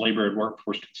were some labor and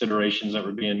workforce considerations that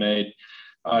were being made.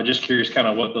 Just curious kind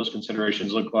of what those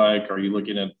considerations look like. Are you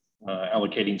looking at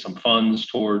allocating some funds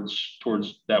towards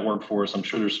that workforce? I'm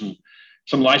sure there's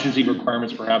some licensing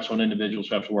requirements perhaps when individuals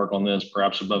who have to work on this,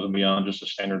 perhaps above and beyond just a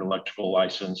standard electrical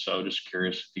license. So just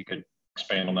curious if you could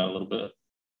expand on that a little bit.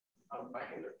 I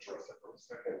can address that for a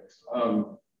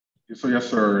second. So yes,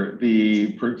 sir,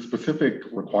 the specific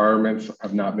requirements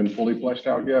have not been fully fleshed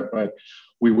out yet, but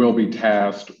we will be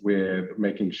tasked with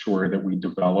making sure that we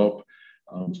develop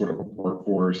sort of a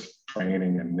workforce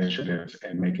training initiatives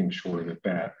and making sure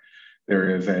that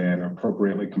there is an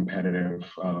appropriately competitive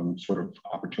sort of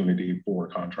opportunity for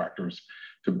contractors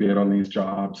to bid on these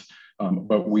jobs.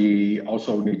 But we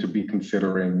also need to be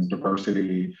considering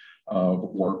diversity of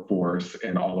workforce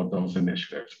in all of those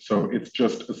initiatives. So it's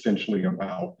just essentially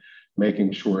about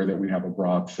making sure that we have a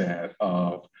broad set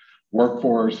of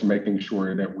workforce, making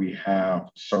sure that we have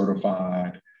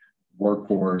certified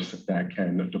workforce that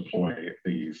can deploy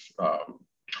these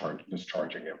this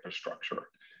charging infrastructure,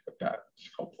 if that's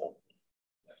helpful.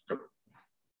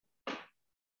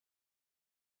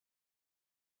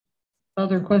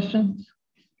 Other questions?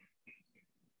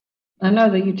 I know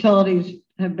the utilities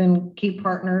have been key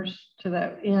partners to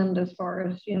that end as far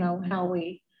as, you know, how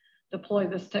we deploy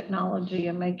this technology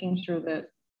and making sure that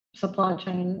supply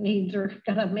chain needs are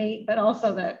going to meet, but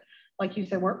also that, like you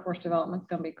said, workforce development is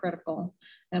going to be critical.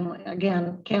 And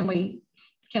again, can we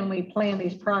plan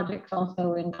these projects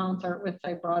also in concert with,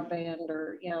 say, broadband,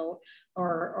 or, you know,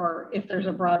 or if there's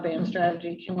a broadband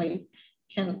strategy,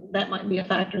 that might be a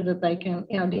factor that they can,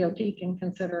 you know, DOT can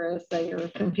consider as they are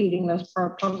competing those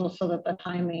proposals, so that the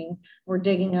timing, we're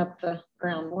digging up the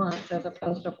ground once as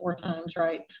opposed to 4 times,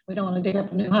 right? We don't want to dig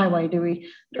up a new highway, do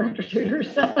we, Director Tudor?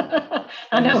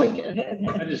 I know we can.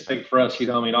 I just think for us, you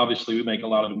know, I mean, obviously we make a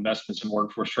lot of investments in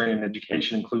workforce training and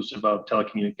education, inclusive of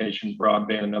telecommunications,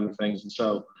 broadband, and other things. And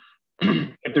so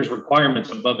if there's requirements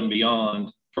above and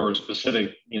beyond for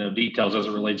specific, you know, details as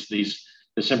it relates to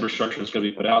this infrastructure that's going to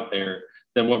be put out there,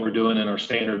 than what we're doing in our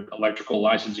standard electrical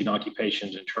licensing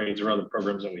occupations and trades or other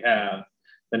programs that we have,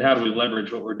 then how do we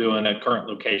leverage what we're doing at current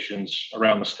locations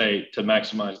around the state to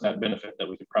maximize that benefit that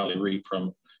we could probably reap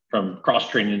from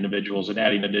cross-training individuals and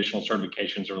adding additional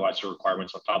certifications or license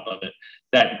requirements on top of it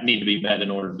that need to be met in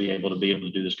order to be able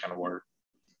to do this kind of work.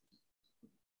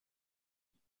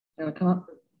 Come up.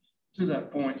 To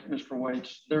that point, Mr.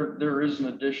 Waits, there is an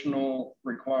additional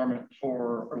requirement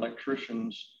for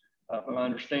electricians. My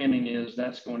understanding is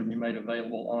that's going to be made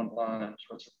available online.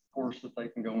 So it's a course that they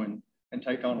can go in and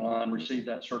take online, receive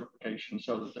that certification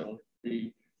so that they'll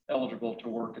be eligible to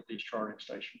work at these charging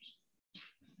stations.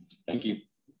 Thank you.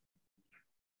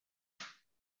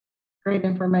 Great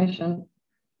information.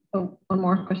 Oh, one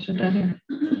more question down here.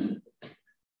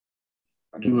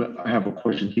 I have a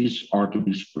question. These are to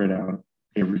be spread out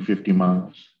every 50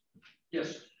 miles.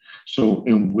 Yes. So,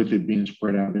 and with it being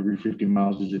spread out every 50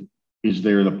 miles, is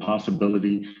there the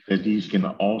possibility that these can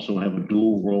also have a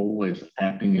dual role as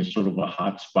acting as sort of a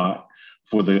hot spot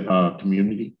for the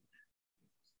community?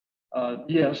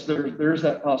 Yes, there's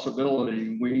that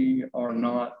possibility. We are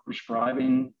not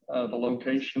prescribing the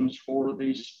locations for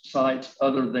these sites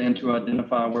other than to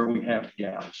identify where we have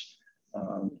gaps.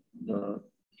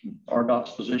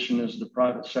 RDOT's position is the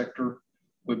private sector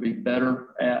would be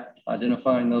better at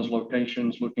identifying those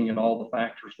locations, looking at all the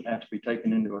factors that have to be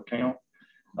taken into account.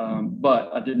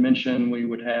 But I did mention we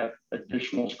would have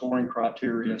additional scoring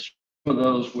criteria. Some of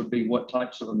those would be what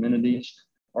types of amenities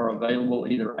are available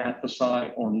either at the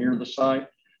site or near the site.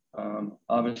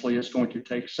 Obviously, it's going to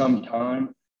take some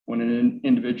time when an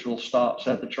individual stops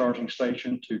at the charging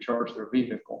station to charge their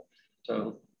vehicle.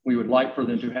 So we would like for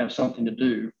them to have something to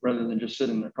do rather than just sit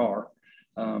in their car.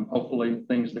 Hopefully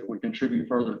things that would contribute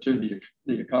further to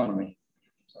the economy.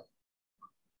 So.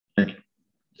 Thank you.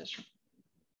 Yes, sir.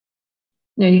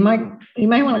 Yeah, you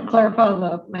may want to clarify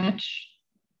the match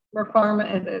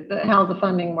requirement, how the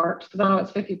funding works, because I know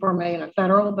it's 54 million of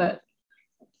federal, but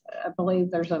I believe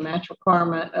there's a match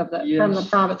requirement of that. Yes. From the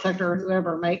private sector,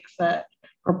 whoever makes that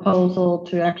proposal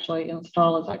to actually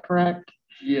install. Is that correct?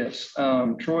 Yes.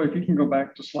 Troy, if you can go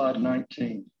back to slide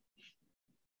 19.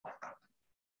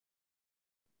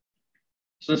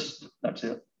 So that's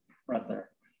it right there.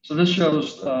 So this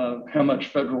shows how much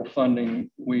federal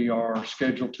funding we are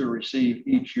scheduled to receive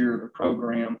each year of the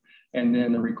program, and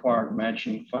then the required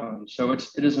matching funds. So it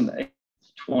is an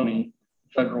 80-20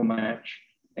 federal match,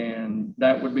 and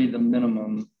that would be the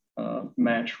minimum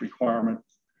match requirement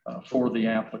for the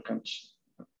applicants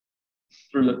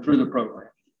through the program.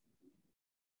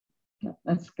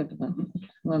 That's good to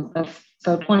know.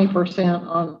 So 20%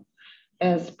 on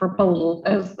as proposal,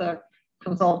 as the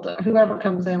consultant, whoever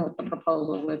comes in with the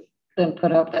proposal would then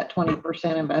put up that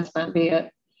 20% investment, be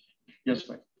it yes,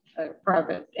 ma'am, a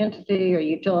private entity or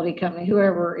utility company,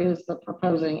 whoever is the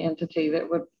proposing entity that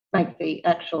would make the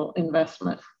actual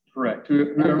investment. Correct.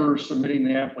 Whoever is submitting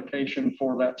the application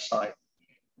for that site.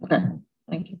 Okay,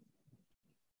 thank you.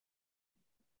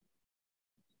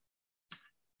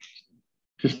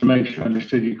 Just to make sure I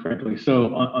understood you correctly.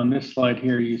 So on this slide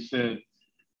here, you said,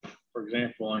 for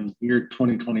example, on year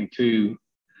 2022,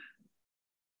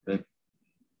 that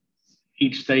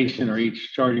each station or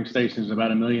each charging station is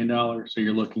about $1 million. So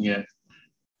you're looking at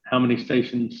how many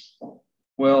stations?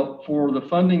 Well, for the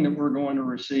funding that we're going to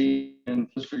receive in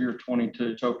fiscal year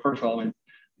 22. So first of all,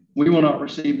 we will not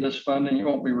receive this funding. It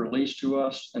won't be released to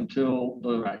us until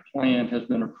the plan has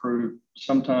been approved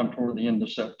sometime toward the end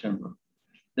of September.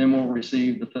 Then we'll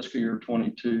receive the fiscal year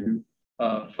 22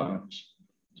 funds.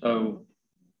 So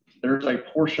there's a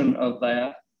portion of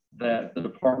that the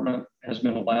department has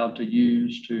been allowed to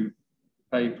use to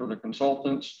pay for the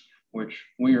consultants, which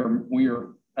we are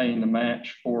paying the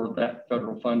match for that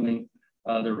federal funding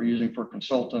that we're using for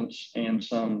consultants and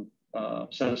some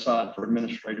set aside for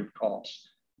administrative costs.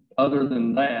 Other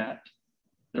than that,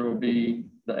 there will be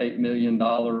the $8 million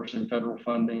in federal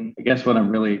funding. I guess what I'm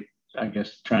really,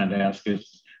 trying to ask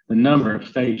is the number of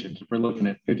stations. If we're looking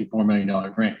at $54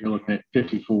 million grant, you're looking at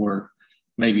 54,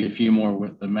 maybe a few more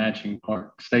with the matching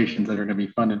part stations that are going to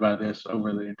be funded by this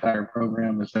over the entire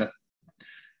program. Is that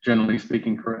generally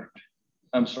speaking correct?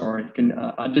 I'm sorry,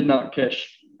 I did not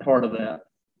catch part of that.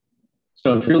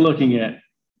 So if you're looking at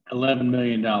 $11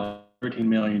 million, $13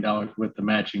 million with the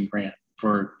matching grant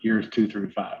for years 2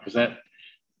 through 5, is that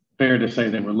fair to say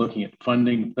that we're looking at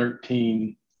funding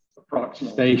 13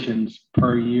 approximately stations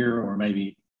per year, or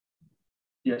maybe?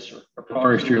 Yes, sir. The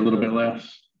first year a little bit less?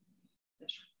 Yes,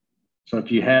 sir. So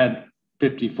if you had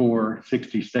 54,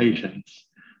 60 stations,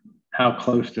 how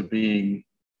close to being,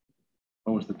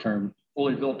 what was the term?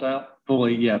 Fully built out?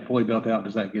 Fully built out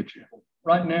does that get you?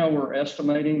 Right now, we're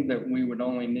estimating that we would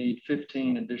only need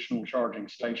 15 additional charging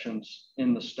stations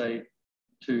in the state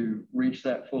to reach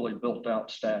that fully built out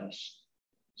status.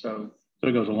 So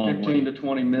it goes a long 15 way. to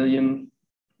 $20 million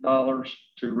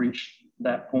to reach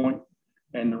that point,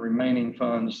 and the remaining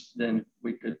funds, then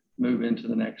we could move into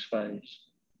the next phase.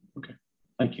 Okay,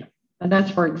 thank you. And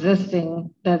that's for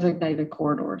existing designated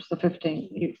corridors, the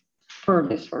 15 for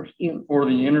this first year. For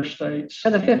the interstates.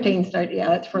 For the 15 state,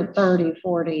 yeah, it's for 30,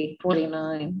 40,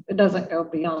 49. It doesn't go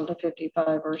beyond the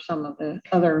 55 or some of the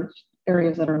other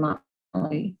areas that are not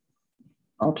only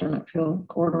alternate fuel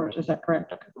corridors. Is that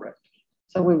correct? Okay. Correct.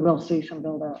 So we will see some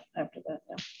build out after that.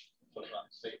 Yeah. So it's not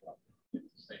the state one, it's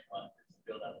the state one, it's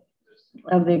the build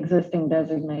out of the existing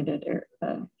designated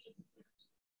area.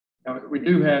 Now, we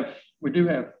do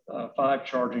have 5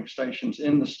 charging stations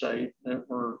in the state that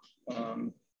were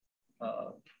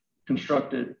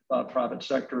constructed by private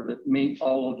sector that meet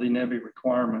all of the NEVI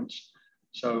requirements.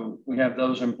 So we have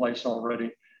those in place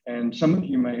already. And some of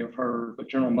you may have heard, but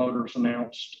General Motors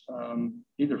announced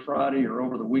either Friday or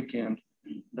over the weekend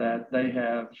that they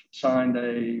have signed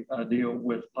a deal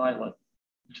with Pilot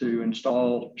to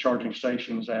install charging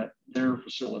stations at their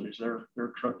facilities, their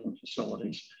trucking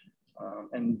facilities.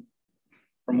 And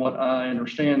from what I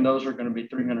understand, those are going to be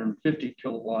 350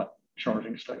 kilowatt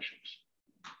charging stations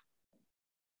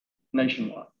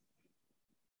nationwide.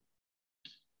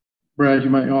 Brad, you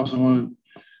might also want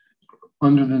to,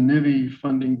 under the NIVI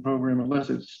funding program, unless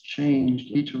it's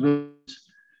changed, each of those,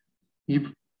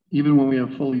 even when we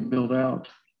have fully built out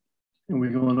and we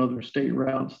go on other state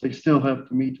routes, they still have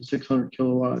to meet the 600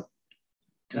 kilowatt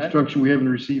construction. We haven't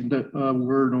received that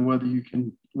word on whether you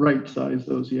can right size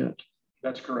those yet.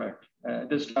 That's correct. At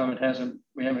this time,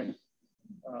 we haven't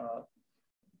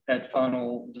had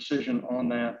final decision on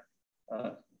that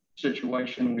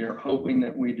situation. We are hoping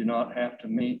that we do not have to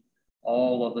meet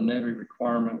all of the NEVI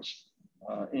requirements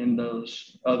in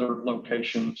those other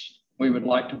locations. We would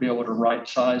like to be able to right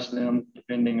size them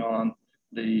depending on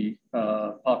the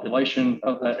population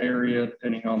of that area,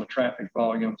 depending on the traffic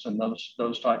volumes and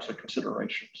those types of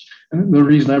considerations. And the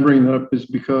reason I bring that up is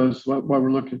because while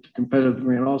we're looking at the competitive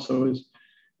grant also is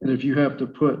that if you have to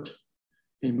put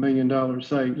 $1 million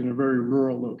site in a very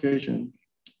rural location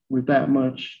with that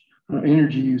much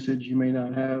energy usage, you may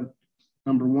not have,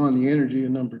 number one, the energy,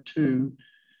 and number two,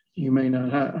 you may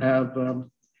not have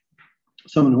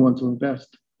someone who wants to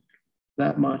invest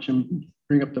that much and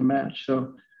bring up the match.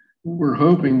 So we're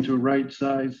hoping to right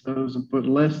size those and put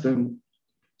less than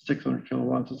 600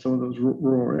 kilowatts in some of those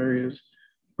rural areas.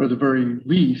 But at the very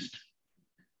least,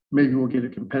 maybe we'll get a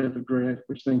competitive grant,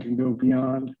 which then can go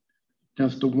beyond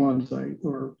just a one site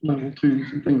or level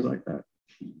 2s and things like that.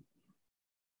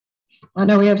 I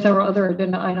know we have several other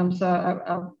agenda items, so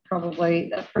I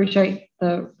probably appreciate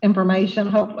the information.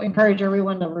 Hopefully encourage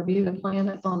everyone to review the plan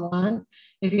that's online.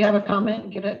 If you have a comment,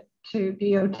 get it to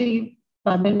DOT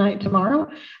by midnight tomorrow.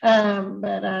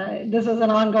 But this is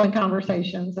an ongoing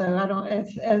conversation. So I don't,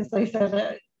 as they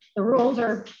said, the rules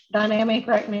are dynamic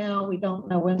right now. We don't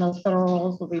know when those federal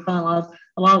rules will be finalized.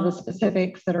 A lot of the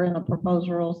specifics that are in the proposed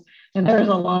rules, and there's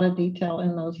a lot of detail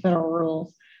in those federal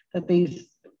rules that these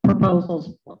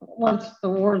proposals, once the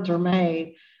awards are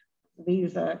made,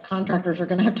 these contractors are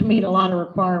going to have to meet a lot of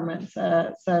requirements.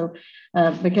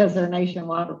 Because they're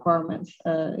nationwide requirements,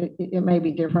 it may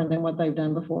be different than what they've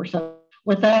done before. So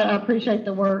with that, I appreciate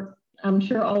the work. I'm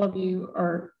sure all of you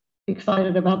are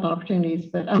excited about the opportunities,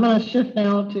 but I'm going to shift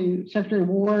now to Secretary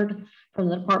Ward from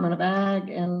the Department of Ag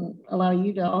and allow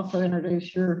you to also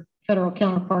introduce your federal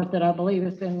counterpart that I believe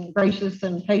has been gracious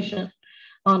and patient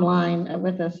online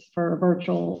with us for a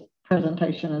virtual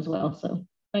presentation as well. So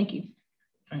thank you.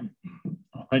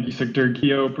 Thank you, Secretary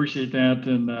Keogh. Appreciate that.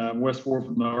 And Wes Ford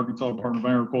from the Arkansas Department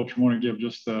of Agriculture. Want to give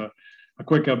just a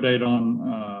quick update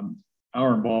on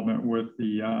our involvement with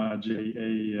the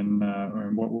IIJA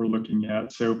and what we're looking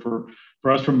at. So for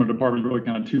us from a department, really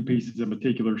kind of two pieces in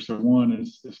particular. So one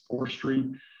is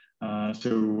forestry.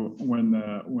 So when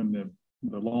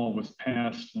the law was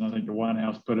passed, and I think the White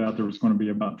House put out there was going to be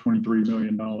about $23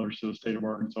 million to the state of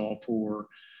Arkansas for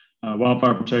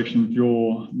wildfire protection,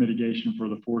 fuel mitigation for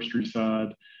the forestry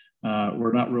side.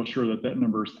 We're not real sure that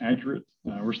number is accurate.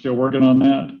 We're still working on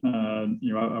that.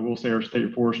 I will say our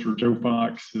state forester, Joe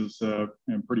Fox, is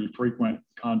in pretty frequent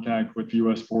contact with the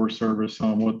U.S. Forest Service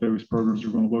on what those programs are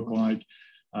going to look like.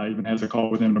 Even has a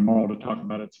call with him tomorrow to talk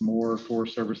about it some more.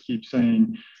 Forest Service keeps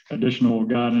saying additional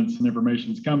guidance and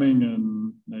information is coming,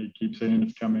 and they keep saying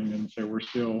it's coming. And so we're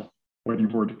still waiting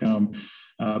for it to come.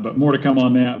 But more to come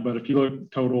on that. But if you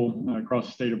look total across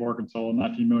the state of Arkansas,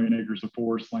 19 million acres of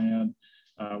forest land.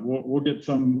 We'll get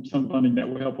some funding that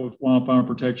will help with wildfire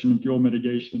protection and fuel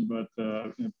mitigation, but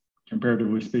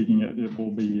comparatively speaking, it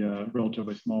will be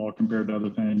relatively small compared to other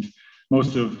things.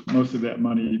 Most of that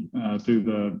money through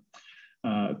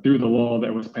the law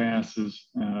that was passed is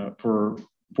for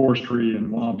forestry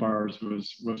and wildfires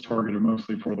was targeted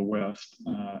mostly for the West,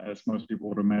 as most people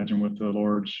would imagine with the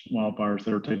large wildfires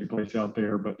that are taking place out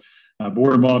there. But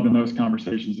we're involved in those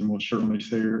conversations, and we'll certainly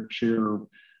share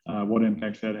what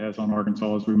impacts that has on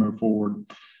Arkansas as we move forward.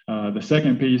 The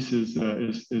second piece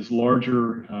is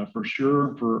larger for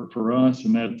sure for us,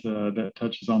 and that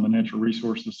touches on the natural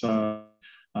resources side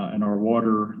and our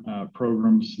water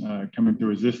programs coming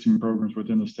through existing programs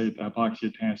within the state, the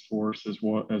Hypoxia Task Force, as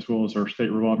well as our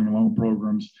state revolving loan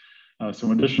programs.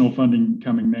 Some additional funding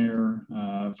coming there,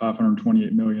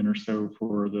 $528 million or so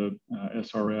for the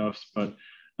SRFs, but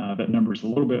that number is a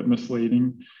little bit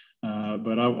misleading.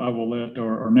 But I will let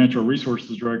our Natural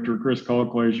Resources Director, Chris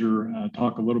Kalkwaser,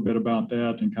 talk a little bit about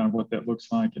that and kind of what that looks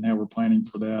like and how we're planning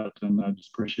for that. And I just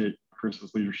appreciate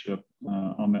Chris's leadership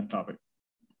on that topic.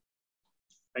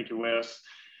 Thank you, Wes.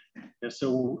 Yeah,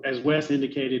 so as Wes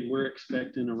indicated, we're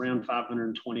expecting around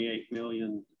 $528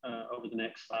 million over the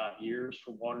next 5 years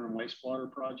for water and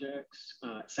wastewater projects.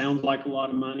 It sounds like a lot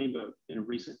of money, but in a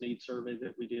recent needs survey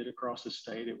that we did across the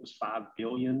state, it was $5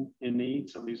 billion in need.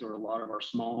 So these are a lot of our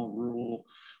small rural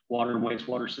water and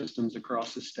wastewater systems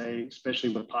across the state, especially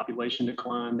with population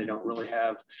decline. They don't really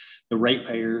have the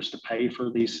ratepayers to pay for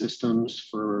these systems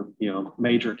for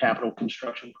major capital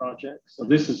construction projects. So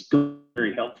this is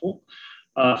very helpful.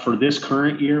 For this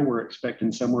current year, we're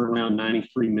expecting somewhere around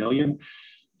 $93 million.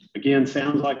 Again,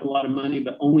 sounds like a lot of money,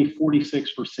 but only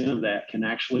 46% of that can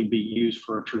actually be used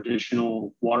for a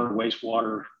traditional water,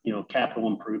 wastewater, capital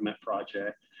improvement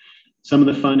project. Some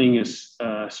of the funding is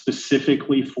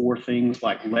specifically for things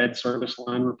like lead service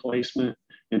line replacement.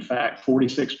 In fact,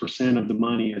 46% of the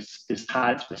money is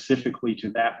tied specifically to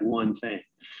that one thing.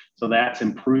 So that's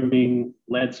improving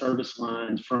lead service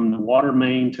lines from the water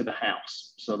main to the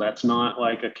house. So that's not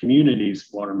like a community's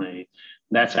water main.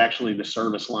 That's actually the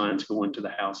service lines going to the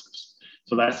houses.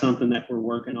 So that's something that we're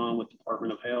working on with the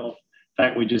Department of Health. In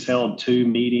fact, we just held 2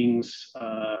 meetings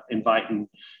inviting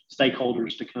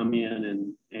stakeholders to come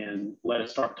in and let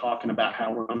us start talking about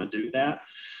how we're going to do that.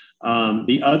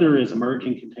 The other is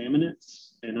emerging contaminants.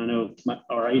 And I know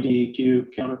our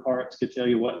ADEQ counterparts could tell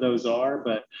you what those are,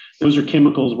 but those are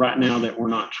chemicals right now that we're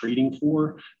not treating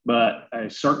for, but a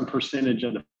certain percentage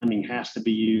of the funding has to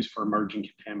be used for emerging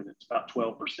contaminants, about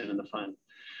 12% of the fund.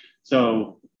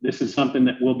 So this is something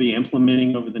that we'll be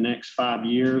implementing over the next 5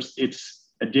 years.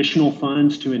 It's additional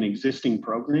funds to an existing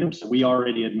program. So we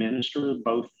already administer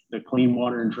both the clean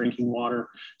water and drinking water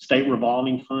state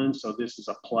revolving funds. So this is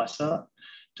a plus up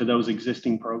to those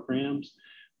existing programs.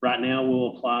 Right now,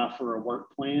 we'll apply for a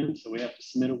work plan. So we have to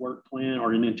submit a work plan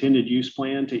or an intended use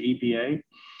plan to EPA,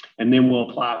 and then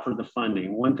we'll apply for the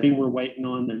funding. One thing we're waiting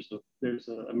on, there's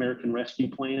an American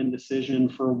Rescue Plan decision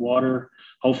for water,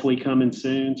 hopefully coming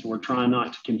soon. So we're trying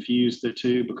not to confuse the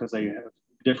two because they have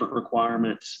different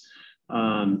requirements,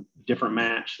 different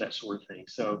match, that sort of thing.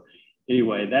 So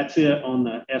anyway, that's it on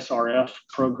the SRF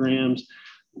programs.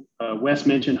 Wes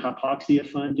mentioned hypoxia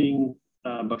funding.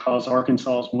 Because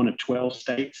Arkansas is one of 12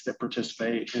 states that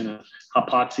participate in a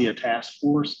hypoxia task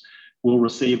force, we'll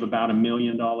receive about $1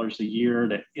 million a year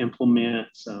to implement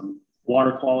some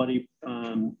water quality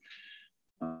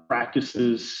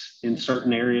practices in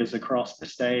certain areas across the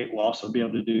state. We'll also be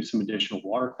able to do some additional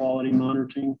water quality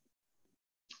monitoring.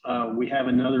 We have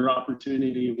another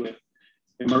opportunity with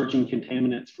emerging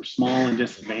contaminants for small and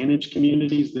disadvantaged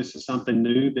communities. This is something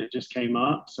new that just came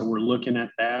up, so we're looking at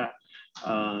that.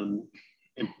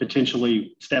 And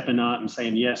potentially stepping up and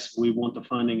saying, yes, we want the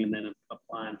funding, and then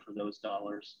applying for those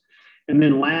dollars. And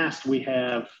then last, we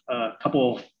have a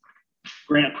couple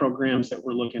grant programs that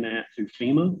we're looking at through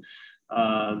FEMA.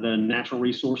 The Natural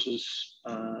Resources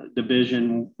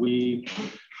Division, we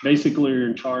basically are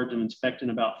in charge of inspecting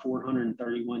about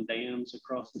 431 dams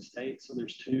across the state. So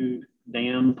there's 2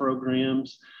 dam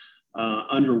programs.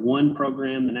 Under one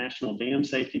program, the National Dam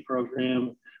Safety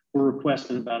Program, we're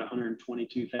requesting about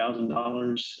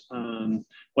 $122,000.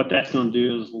 What that's going to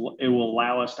do is it will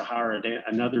allow us to hire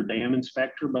another dam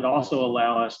inspector, but also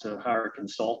allow us to hire a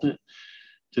consultant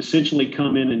to essentially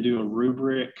come in and do a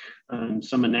rubric and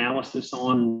some analysis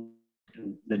on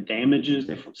the damages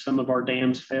if some of our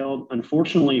dams failed.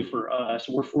 Unfortunately for us,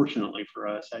 or fortunately for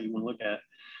us, how you want to look at it,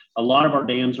 a lot of our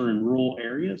dams are in rural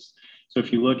areas. So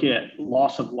if you look at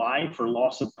loss of life or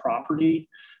loss of property,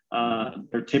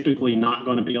 they're typically not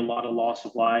going to be a lot of loss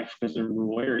of life because they're in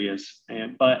rural areas.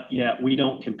 But yet we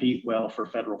don't compete well for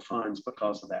federal funds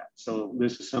because of that. So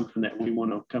this is something that we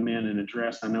want to come in and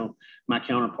address. I know my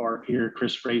counterpart here,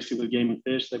 Chris Fracey with Game and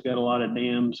Fish, they've got a lot of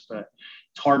dams, but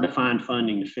it's hard to find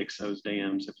funding to fix those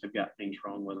dams if they've got things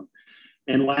wrong with them.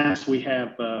 And last, we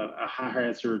have a high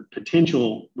hazard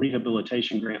potential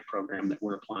rehabilitation grant program that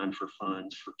we're applying for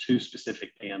funds for 2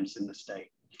 specific dams in the state.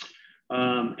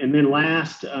 And then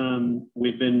last,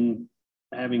 we've been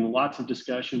having lots of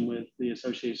discussion with the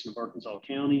Association of Arkansas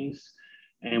Counties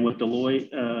and with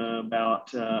Deloitte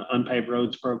about unpaved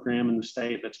roads program in the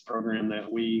state. That's a program that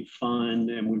we fund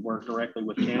and we work directly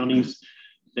with counties.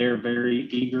 They're very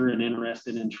eager and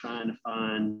interested in trying to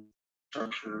find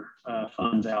structure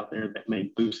funds out there that may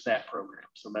boost that program.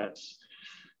 So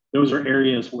those are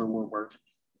areas where we're working.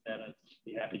 I'd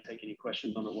be happy to take any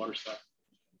questions on the water side.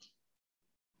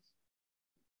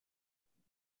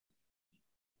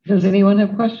 Does anyone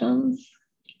have questions?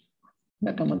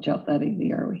 Not gonna jump that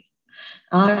easy, are we?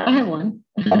 I have one.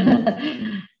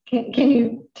 Can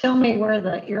you tell me where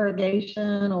the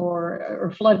irrigation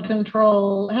or flood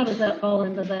control, how does that fall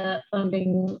into that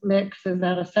funding mix? Is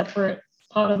that a separate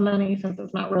pot of money since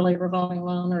it's not really a revolving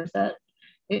loan, or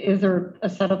is there a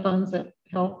set of funds that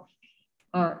help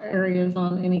our areas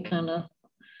on any kind of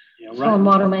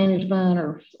stormwater management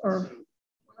or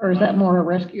is that more a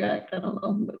rescue act? I don't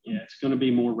know. Yeah, it's going to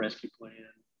be more rescue plan.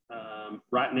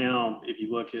 Right now, if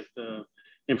you look at the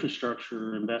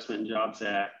Infrastructure Investment and Jobs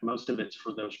Act, most of it's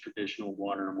for those traditional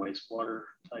water and wastewater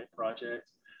type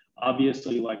projects.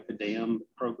 Obviously, like the dam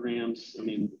programs, I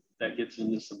mean, that gets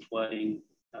into some flooding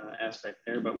aspect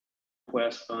there, but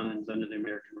request funds under the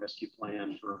American Rescue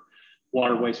Plan for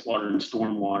water, wastewater, and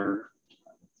stormwater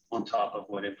on top of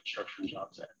what Infrastructure and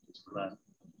Jobs Act is for that.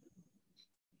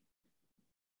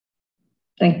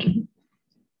 Thank you.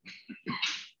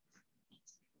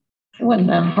 It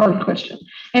wasn't a hard question.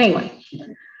 Anyway,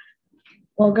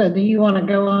 well, good. Do you want to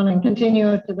go on and continue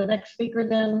to the next speaker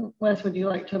then? Wes, would you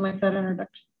like to make that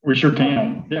introduction? We sure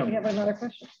can. Okay. Yeah. We have another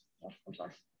question. Oh, I'm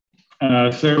sorry.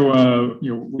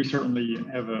 We certainly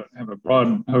have a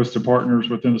broad host of partners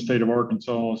within the state of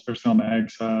Arkansas, especially on the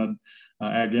ag side,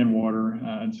 ag and water.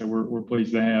 And so we're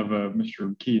pleased to have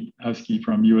Mr. Keith Husky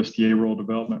from USDA Rural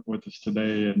Development with us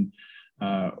today. And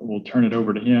we'll turn it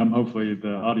over to him. Hopefully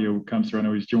the audio comes through. I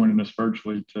know he's joining us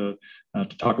virtually to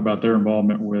talk about their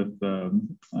involvement with the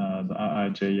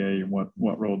IIJA and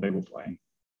what role they will play.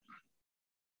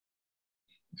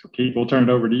 So Keith, we'll turn it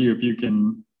over to you if you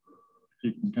can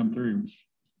come through.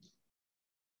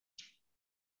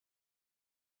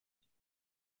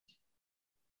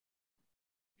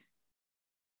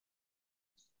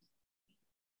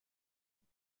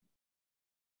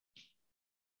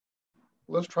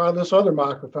 Let's try this other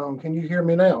microphone. Can you hear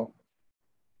me now?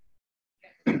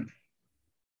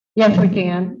 Yes, we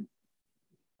can.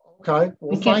 Okay.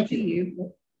 Well, we can't see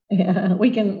you. Yeah,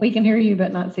 we can hear you,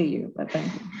 but not see you. But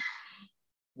thank you.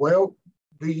 Well,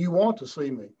 do you want to see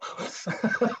me?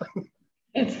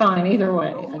 It's fine either way.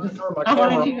 I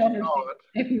wanted you to understand.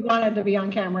 If you wanted to be on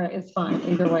camera, it's fine.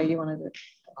 Either way you want to do.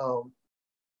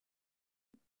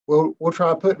 Well, we'll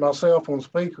try putting myself on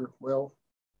speaker. Well,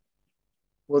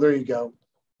 there you go.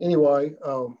 Anyway,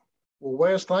 well,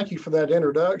 Wes, thank you for that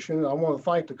introduction. I want to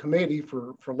thank the committee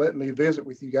for letting me visit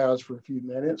with you guys for a few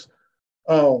minutes.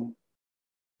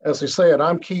 As I said,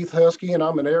 I'm Keith Husky, and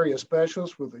I'm an area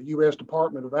specialist with the U.S.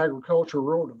 Department of Agriculture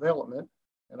Rural Development,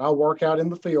 and I work out in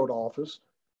the field office.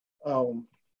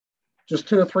 Just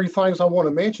 2 or 3 things I want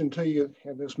to mention to you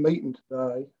in this meeting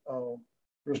today.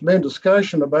 There's been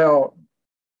discussion about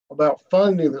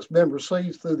funding that's been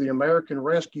received through the American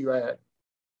Rescue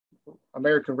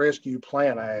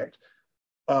Plan Act.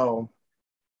 The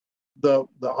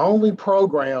only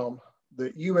program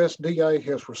that USDA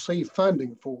has received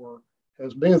funding for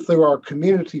has been through our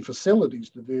Community Facilities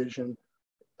Division.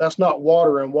 That's not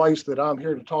water and waste that I'm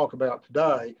here to talk about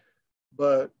today,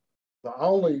 but The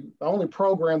only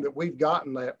program that we've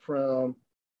gotten that from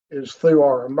is through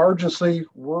our Emergency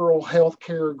Rural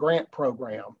Healthcare Grant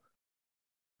Program.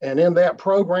 And in that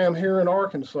program here in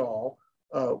Arkansas,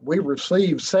 we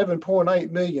received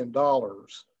 $7.8 million.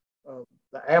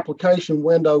 The application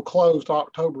window closed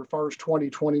October 1st,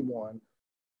 2021.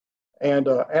 And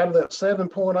out of that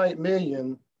 7.8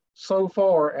 million, so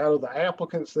far, out of the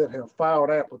applicants that have filed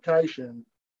application,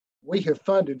 we have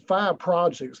funded 5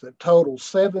 projects that total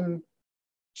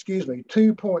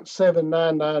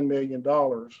 $2.799 million,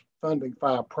 funding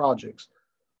 5 projects.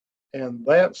 And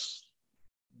that's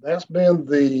been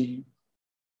the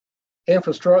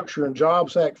Infrastructure and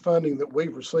Jobs Act funding that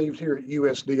we've received here at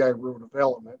USDA Rural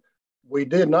Development. We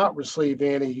did not receive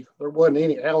any, there wasn't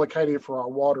any allocated for our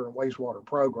water and wastewater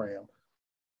program.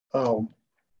 To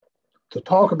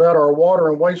talk about our water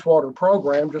and wastewater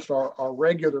program, just our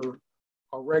regular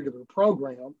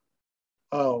program,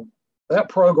 that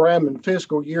program in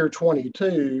fiscal year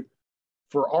 22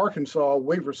 for Arkansas,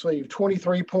 we've received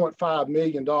 $23.5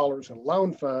 million in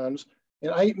loan funds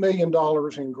and $8 million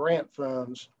in grant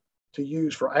funds to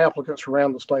use for applicants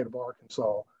around the state of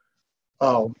Arkansas.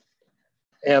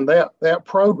 And that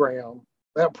program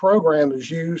is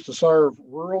used to serve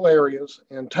rural areas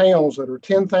and towns that are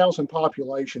 10,000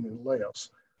 population and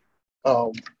less.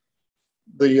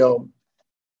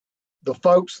 The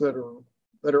folks that are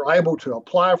able to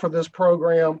apply for this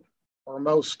program are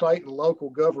most state and local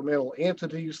governmental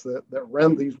entities that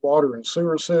run these water and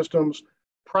sewer systems,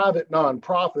 private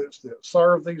nonprofits that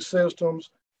serve these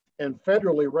systems, and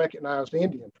federally recognized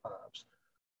Indian tribes.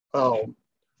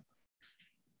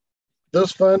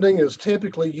 This funding is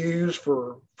typically used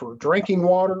for drinking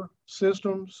water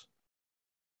systems,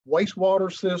 wastewater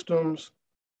systems,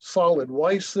 solid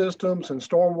waste systems, and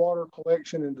stormwater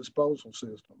collection and disposal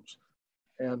systems.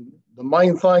 And the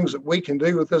main things that we can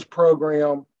do with this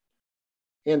program,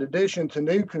 in addition to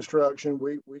new construction,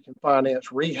 we can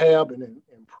finance rehab and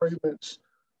improvements.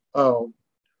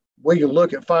 We can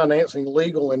look at financing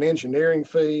legal and engineering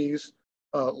fees,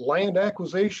 land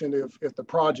acquisition if the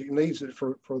project needs it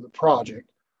for the project.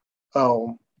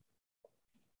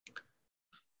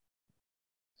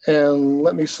 And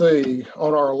let me see,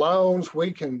 on our loans,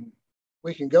 we can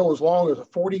go as long as a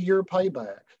 40-year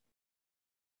payback.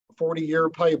 A 40-year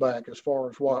payback as far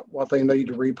as what they need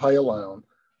to repay a loan.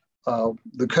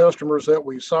 The customers that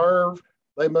we serve,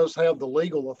 they must have the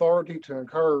legal authority to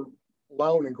incur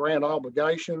loan and grant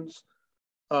obligations.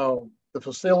 The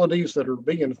facilities that are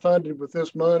being funded with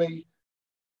this money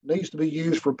needs to be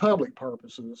used for public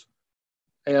purposes.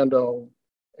 And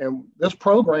this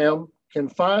program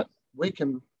we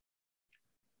can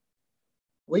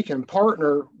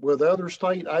partner with other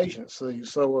state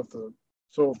agencies. So if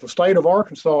the state of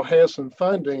Arkansas has some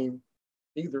funding,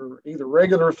 either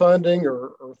regular funding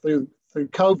or through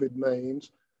COVID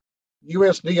means,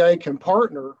 USDA can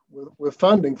partner with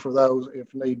funding for those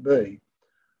if need be.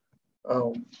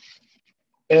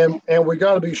 And we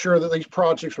got to be sure that these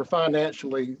projects are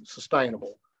financially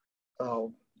sustainable.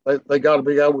 They got to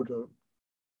be able to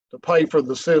pay for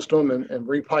the system and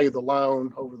repay the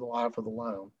loan over the life of the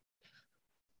loan.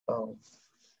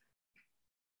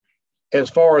 As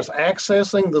far as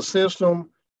accessing the system,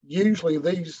 usually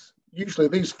these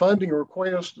funding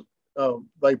requests,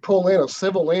 they pull in a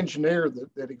civil engineer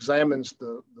that examines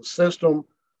the system.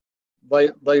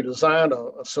 They design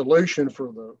a solution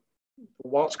for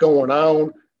what's going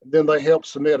on. And then they help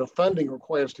submit a funding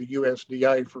request to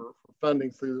USDA for funding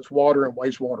through this water and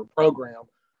wastewater program.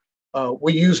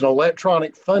 We use an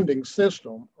electronic funding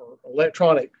system or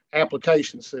electronic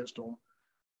application system.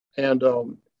 And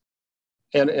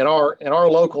in our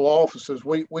local offices,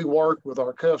 we work with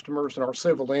our customers and our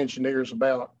civil engineers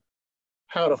about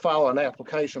how to file an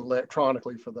application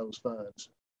electronically for those funds.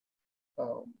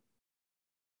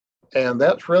 And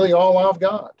that's really all I've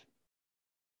got.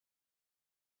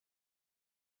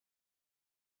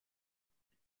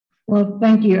 Well,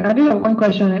 thank you. I do have one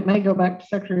question. It may go back to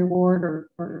Secretary Ward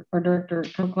or Director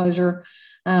Closure.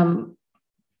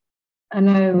 I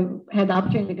know I had the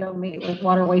opportunity to go meet with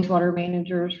water wastewater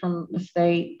managers from the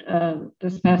state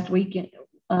this past weekend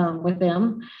with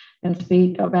them and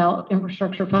speak about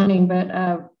infrastructure funding. But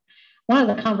one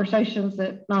of the conversations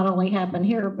that not only happen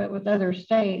here, but with other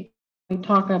states, we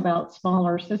talk about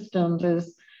smaller systems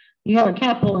is you have a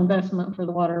capital investment for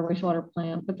the water wastewater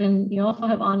plant, but then you also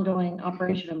have ongoing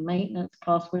operation and maintenance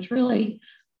costs, which really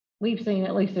we've seen,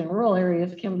 at least in rural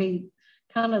areas, can be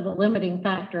kind of the limiting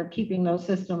factor of keeping those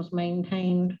systems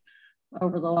maintained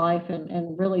over the life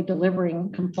and really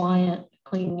delivering compliant,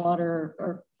 clean water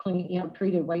or clean,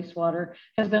 treated wastewater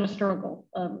has been a struggle,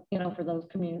 for those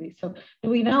communities. So do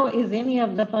we know, is any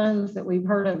of the funds that we've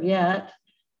heard of yet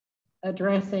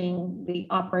addressing the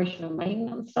operation and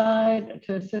maintenance side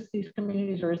to assist these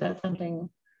communities, or is that something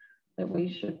that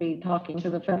we should be talking to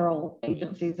the federal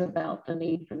agencies about, the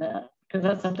need for that? Because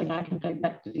that's something I can take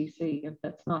back to DC if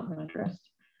that's not been addressed.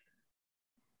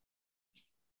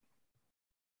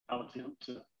 I'll attempt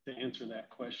to answer that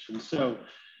question. So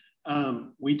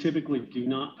we typically do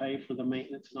not pay for the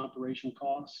maintenance and operation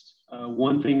costs.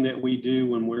 One thing that we do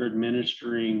when we're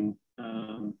administering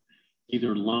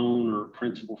either loan or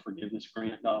principal forgiveness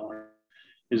grant dollar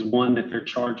is one that they're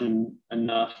charging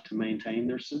enough to maintain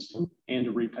their system and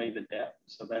to repay the debt.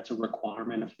 So that's a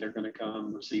requirement. If they're going to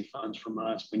come receive funds from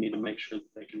us, we need to make sure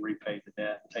that they can repay the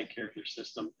debt and take care of their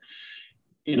system.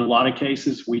 In a lot of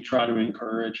cases, we try to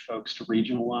encourage folks to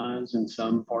regionalize in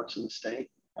some parts of the state.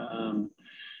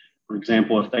 For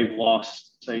example, if they've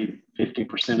lost, say,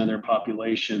 50% of their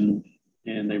population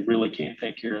and they really can't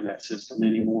take care of that system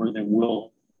anymore, then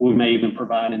we may even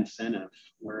provide incentive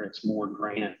where it's more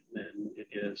grant than it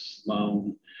is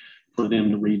loan for them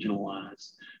to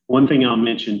regionalize. One thing I'll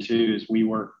mention too is we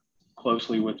work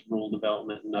closely with rural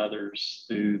development and others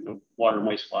through the Water and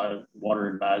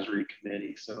Wastewater Advisory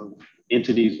Committee. So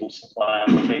entities will supply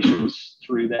applications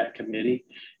through that committee,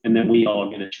 and then we all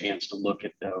get a chance to look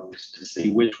at those to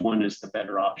see which one is the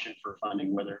better option for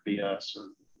funding, whether it be us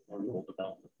or rural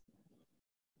development.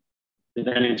 Did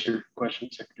that answer your question,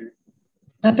 Secretary?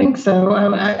 I think so.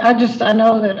 I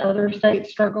know that other states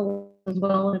struggle as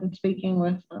well in speaking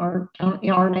with our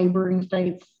neighboring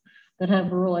states that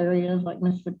have rural areas like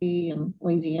Mississippi and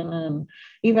Louisiana, and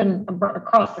even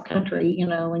across the country,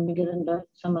 when you get into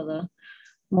some of the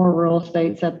more rural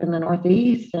states up in the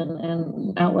Northeast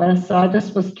and out West. So I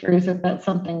just was curious if that's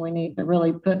something we need to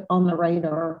really put on the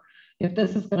radar, if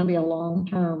this is going to be a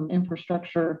long-term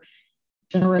infrastructure,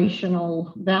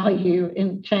 generational value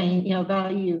in chain,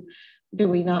 value. Do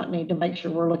we not need to make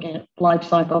sure we're looking at life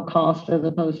cycle cost as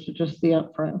opposed to just the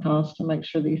upfront cost to make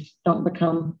sure these don't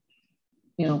become,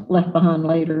 left behind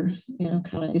later,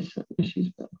 kind of issues.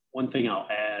 One thing I'll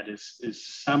add is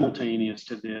simultaneous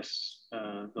to this,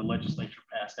 the legislature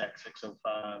passed Act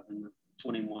 605 in the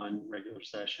 21 regular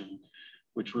session,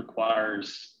 which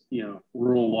requires,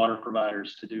 rural water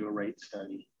providers to do a rate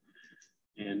study.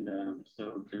 And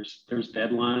so there's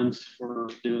deadlines for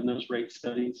doing those rate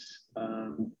studies,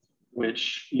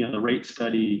 which, the rate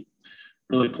study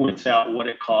really points out what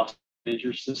it costs to manage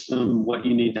your system, what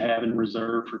you need to have in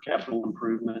reserve for capital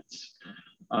improvements,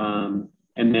 and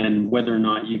then whether or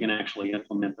not you can actually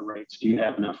implement the rates. Do you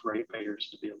have enough ratepayers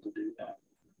to be able to do that?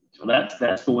 So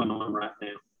that's going on right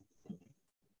now.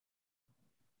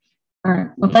 All right.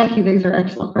 Well, thank you. These are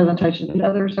excellent presentations. Any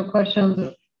others have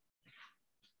questions?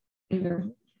 Either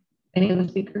any of the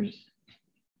speakers?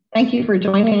 Thank you for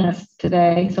joining us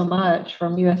today so much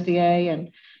from USDA. And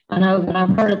I know that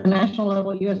I've heard at the national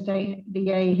level,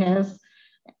 USDA has,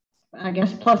 I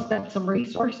guess, plussed up some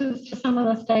resources to some of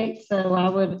the states. So I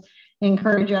would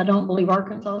encourage you, I don't believe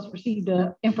Arkansas has received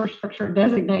an infrastructure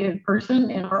designated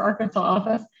person in our Arkansas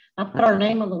office. I put our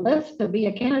name on the list to be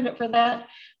a candidate for that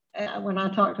when I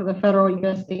talk to the federal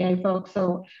USDA folks.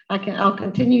 So I'll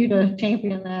continue to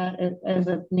champion that as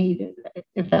it's needed,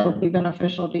 if that would be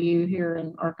beneficial to you here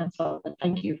in Arkansas. But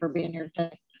thank you for being here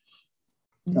today.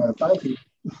 Thank you.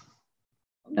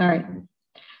 All right.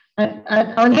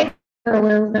 Our next,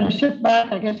 we're going to shift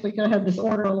back. I guess we could have had this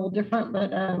order a little different,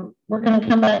 but we're going to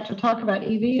come back to talk about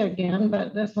EV again,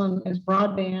 but this one is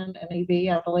broadband and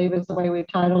EV, I believe is the way we've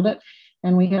titled it.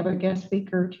 And we have a guest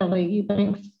speaker, Kelly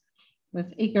Eubanks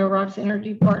with Eco-Rocks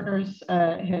Energy Partners,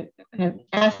 had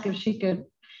asked if she could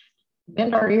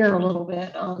bend our ear a little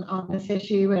bit on this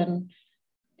issue.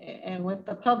 And with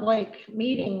the public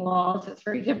meeting laws, it's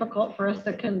very difficult for us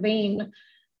to convene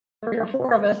 3 or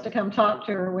 4 of us to come talk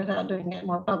to her without doing it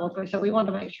more publicly. So we want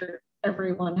to make sure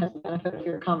everyone has the benefit of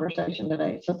your conversation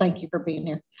today. So thank you for being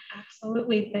here.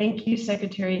 Absolutely. Thank you,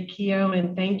 Secretary Keough,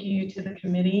 and thank you to the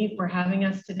committee for having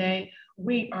us today.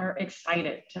 We are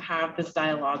excited to have this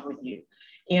dialogue with you.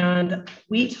 And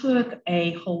we took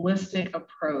a holistic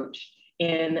approach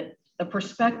in the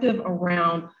perspective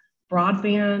around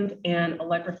broadband and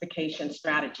electrification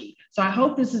strategy. So I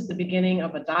hope this is the beginning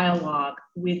of a dialogue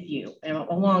with you, and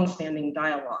a long-standing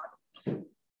dialogue.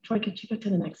 Troy, could you go to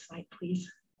the next slide,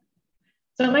 please?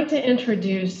 So I'd like to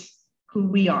introduce who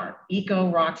we are,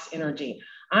 Eco-Rocks Energy.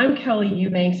 I'm Kelly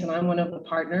Eubanks, and I'm one of the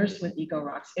partners with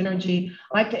Eco-Rocks Energy.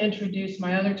 I'd like to introduce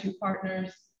my other 2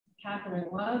 partners, Catherine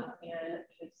Love and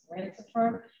Fitz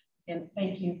Rancifer, and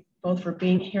thank you both for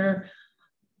being here.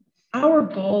 our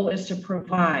goal is to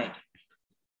provide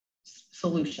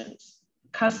solutions,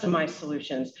 customized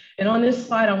solutions. And on this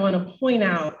slide, I want to point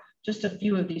out just a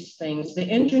few of these things. The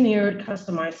engineered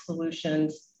customized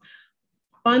solutions,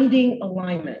 funding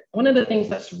alignment. One of the things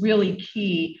that's really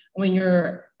key when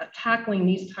you're tackling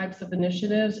these types of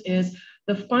initiatives is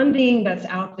the funding that's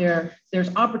out there,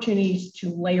 there's opportunities to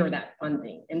layer that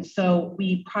funding. And so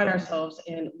we pride ourselves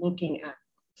in looking at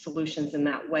solutions in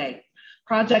that way.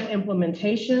 Project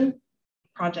implementation,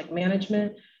 project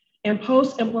management, and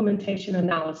post-implementation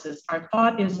analysis. Our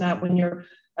thought is that when you're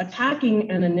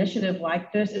attacking an initiative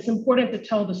like this, it's important to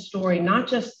tell the story, not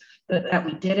just that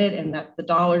we did it and that the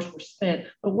dollars were spent,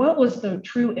 but what was the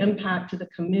true impact to the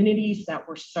communities that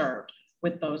were served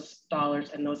with those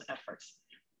dollars and those efforts.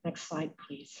 Next slide,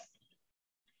 please.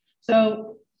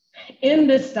 So in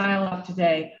this dialogue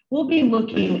today, we'll be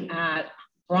looking at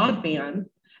broadband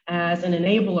as an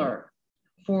enabler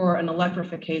for an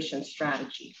electrification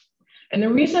strategy. And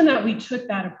the reason that we took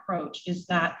that approach is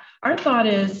that our thought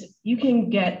is you can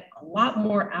get a lot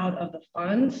more out of the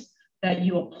funds that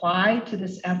you apply to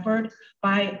this effort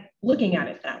by looking at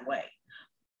it that way.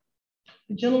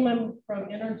 The gentleman from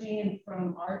Energy and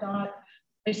from RDOT,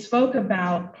 they spoke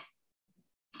about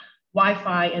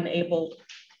Wi-Fi enabled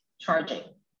charging.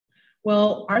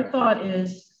 Well, our thought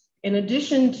is, in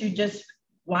addition to just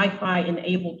Wi-Fi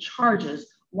enabled charges,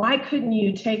 why couldn't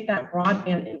you take that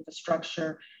broadband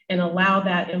infrastructure and allow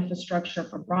that infrastructure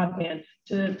for broadband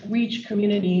to reach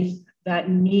communities that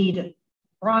need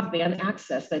broadband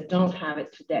access that don't have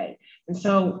it today? And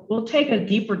so we'll take a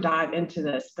deeper dive into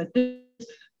this, but this is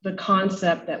the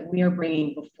concept that we are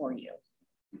bringing before you.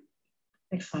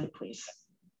 Next slide, please.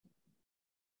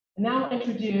 And now I'll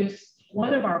introduce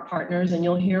one of our partners, and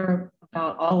you'll hear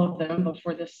about all of them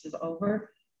before this is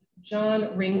over. John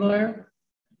Ringler,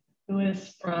 who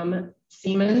is from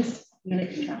Siemens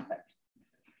Unix Traffic.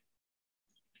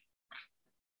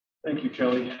 Thank you,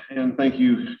 Kelly, and thank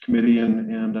you, committee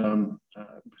and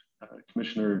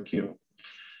Commissioner Keough.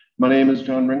 My name is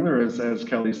John Ringler. As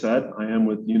Kelly said, I am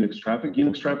with Unix Traffic.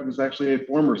 Unix Traffic is actually a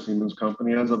former Siemens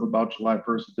company. As of about July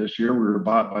 1st of this year, we were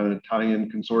bought by an Italian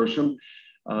consortium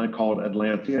called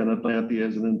Atlantia, and Atlantia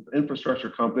is an infrastructure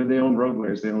company. They own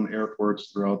roadways, they own airports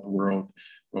throughout the world.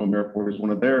 Rome Airport is one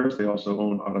of theirs. They also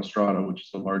own Autostrada, which is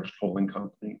a large tolling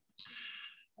company.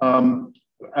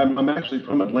 I'm actually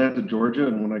from Atlanta, Georgia,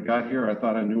 and when I got here, I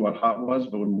thought I knew what hot was,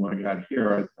 but when I got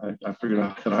here, I figured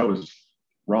out that I was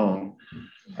wrong.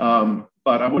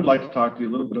 But I would like to talk to you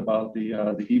a little bit about the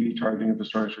EV charging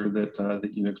infrastructure that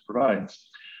Unix provides.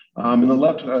 In the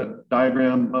left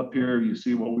diagram up here, you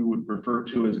see what we would refer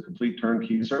to as a complete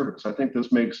turnkey service. I think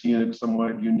this makes Unix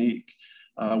somewhat unique.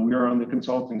 We are on the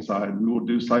consulting side. We will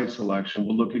do site selection.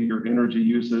 We'll look at your energy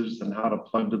uses and how to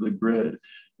plug to the grid.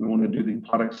 We want to do the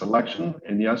product selection.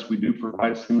 And yes, we do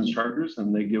provide Siemens chargers,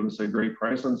 and they give us a great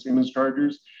price on Siemens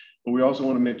chargers. But we also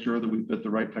want to make sure that we fit the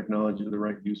right technology to the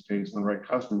right use case and the right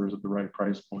customers at the right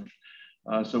price point.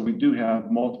 So we do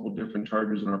have multiple different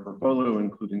chargers in our portfolio,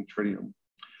 including Tritium.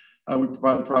 We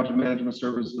provide project management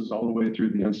services all the way through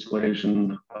the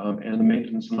installation and the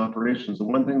maintenance and operations. The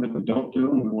one thing that we don't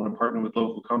do, and we want to partner with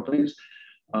local companies,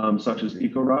 such as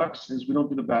EcoRocks, is we don't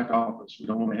do the back office. We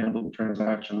don't want to handle the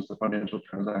transactions, the financial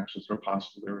transactions that are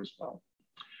possible there as well.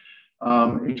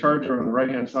 A charger on the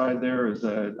right-hand side there is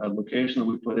a location that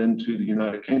we put into the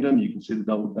United Kingdom. You can see the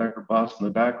double-decker bus in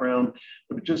the background,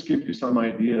 but it just gives you some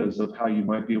ideas of how you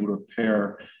might be able to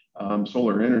pair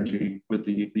solar energy with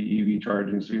the EV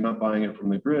charging. So you're not buying it from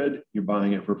the grid, you're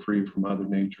buying it for free from Mother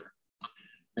Nature.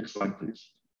 Next slide, please.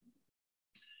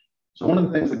 So one of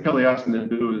the things that Kelly asked me to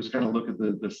do is kind of look at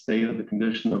the state of the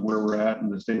condition of where we're at in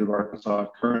the state of Arkansas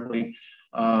currently.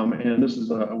 And this is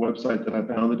a website that I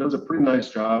found that does a pretty nice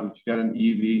job. If you've got an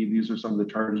EV, these are some of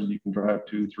the chargers you can drive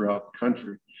to throughout the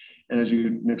country. And as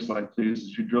you, next slide, please,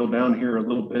 as you drill down here a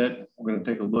little bit, we're going to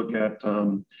take a look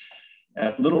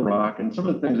at Little Rock, and some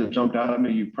of the things that jumped out at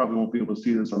me, you probably won't be able to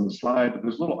see this on the slide, but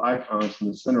there's little icons in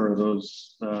the center of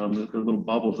those, the little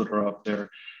bubbles that are up there.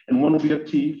 And one will be a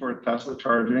T for Tesla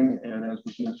charging, and as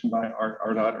was mentioned by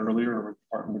RDOT earlier, or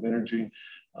Department of Energy,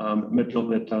 Mitchell,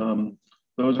 that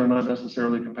those are not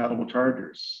necessarily compatible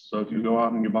chargers. So if you go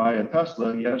out and you buy a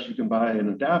Tesla, yes, you can buy an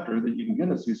adapter that you can get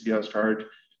a CCS charge,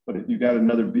 but if you got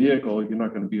another vehicle, you're not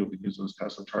going to be able to use those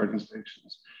Tesla charging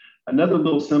stations. Another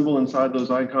little symbol inside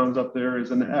those icons up there is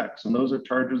an X, and those are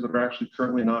chargers that are actually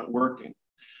currently not working.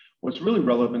 What's really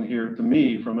relevant here to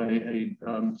me from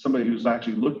somebody who's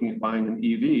actually looking at buying an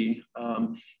EV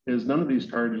is none of these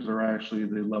chargers are actually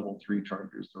the level 3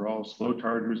 chargers. They're all slow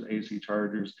chargers, AC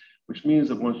chargers, which means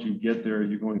that once you get there,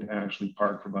 you're going to actually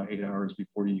park for about 8 hours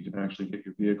before you can actually get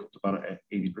your vehicle to about an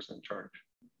 80% charge.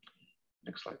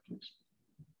 Next slide, please.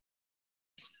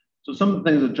 So some of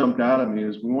the things that jumped out at me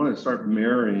is we want to start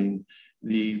marrying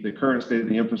the current state of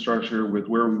the infrastructure with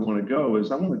where we want to go.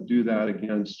 Is I want to do that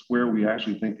against where we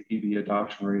actually think the EV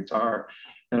adoption rates are.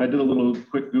 And I did a little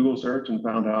quick Google search and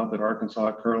found out that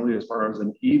Arkansas currently, as far as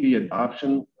an EV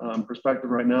adoption perspective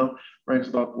right now, ranks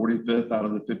about 45th out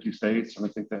of the 50 states. And I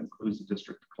think that includes the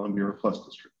District of Columbia or plus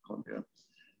District of Columbia.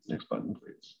 Next button,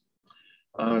 please.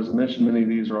 As I mentioned, many of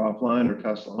these are offline or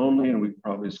Tesla only, and we can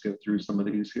probably skip through some of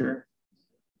these here.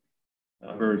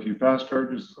 Very few fast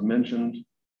chargers, as I mentioned.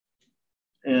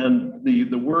 And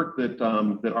the work that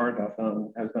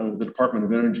RDOT has done with the Department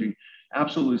of Energy,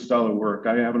 absolutely stellar work.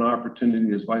 I have an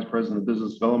opportunity as Vice President of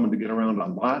Business Development to get around a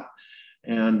lot,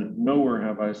 and nowhere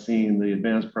have I seen the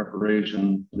advanced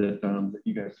preparation that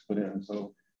you guys put in.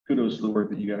 So kudos to the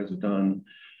work that you guys have done.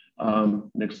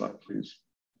 Next slide, please.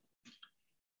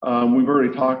 We've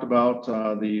already talked about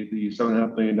the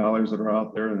 $7.5 million that are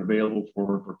out there and available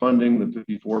for funding. The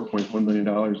 $54.1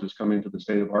 million is coming to the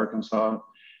state of Arkansas.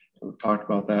 We've talked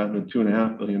about that, and the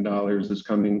 $2.5 billion is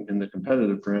coming in the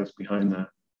competitive grants behind that.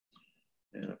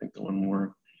 And I think the one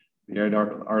more, the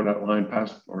RDOT line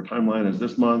pass or timeline is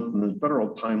this month, and the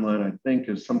federal timeline I think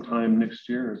is sometime next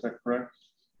year. Is that correct?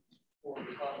 For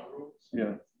the final rules?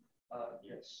 Yeah.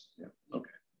 Yes. Yeah.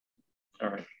 Okay. All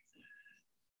right.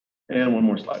 And one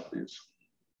more slide, please.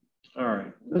 All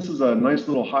right, this is a nice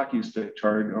little hockey stick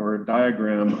chart or a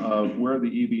diagram of where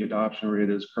the EV adoption rate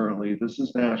is currently. This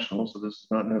is national, so this is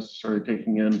not necessarily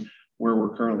taking in where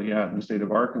we're currently at in the state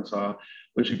of Arkansas,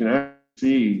 but you can actually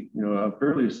see, a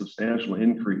fairly substantial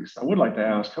increase. I would like to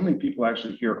ask, how many people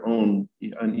actually here own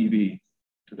an EV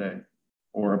today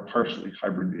or a partially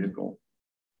hybrid vehicle?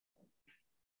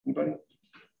 Anybody?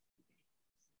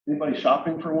 Anybody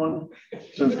shopping for one?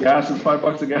 Since gas is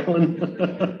 $5 a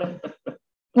gallon.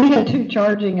 We had 2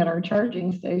 charging at our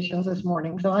charging stations this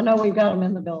morning, so I know we've got them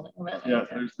in the building. Yeah,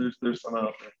 there's some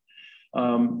out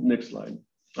there. Next slide.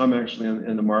 I'm actually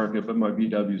in the market, but my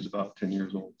VW is about 10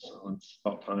 years old, so it's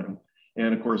about time.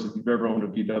 And of course, if you've ever owned a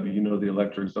VW, you know the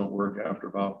electrics don't work after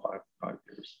about five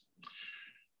years.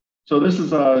 So this is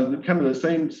kind of the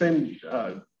same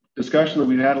discussion that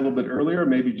we had a little bit earlier,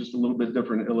 maybe just a little bit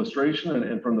different illustration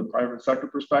and from the private sector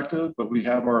perspective, but we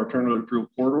have our alternative fuel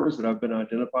corridors that have been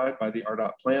identified by the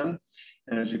RDOT plan.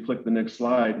 And as you click the next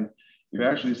slide, you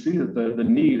actually see that the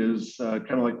need is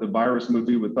kind of like the virus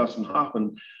movie with Dustin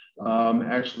Hoffman,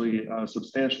 actually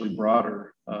substantially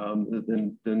broader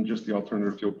than just the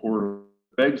alternative fuel corridor.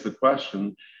 It begs the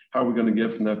question, how are we going to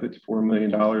get from that $54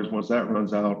 million once that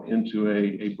runs out into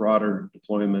a broader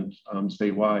deployment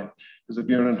statewide? Because if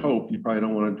you're in Hope, you probably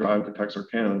don't want to drive to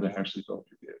Texarkana to actually fill up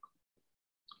your vehicle.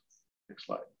 Next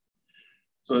slide.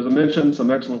 So as I mentioned,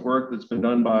 some excellent work that's been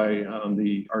done by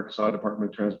the Arkansas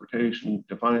Department of Transportation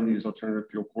defining these alternative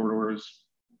fuel corridors.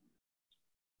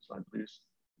 Slide, please.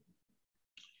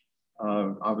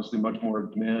 Obviously, much more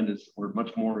demand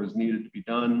much more is needed to be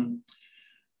done.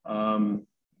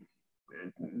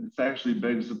 It actually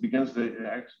begs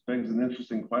an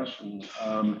interesting question.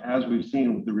 As we've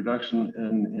seen with the reduction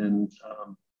in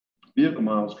vehicle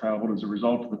miles traveled as a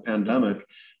result of the pandemic,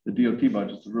 the DOT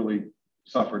budgets have really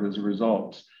suffered as a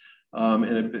result.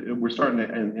 We're starting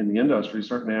to, in the industry,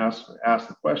 starting to ask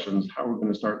the questions, how are we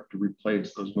going to start to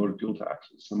replace those motor fuel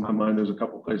taxes? In my mind, there's a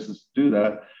couple places to do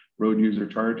that: road user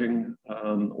charging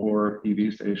or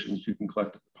EV stations you can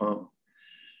collect at the pump.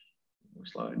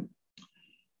 Next slide.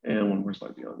 And one more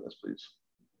slide beyond this, please.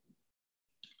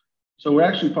 So we're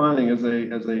actually finding as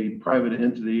a private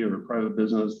entity or a private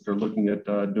business, they're looking at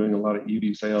doing a lot of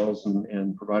EV sales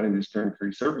and providing these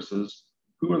turnkey services.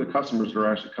 Who are the customers that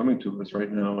are actually coming to us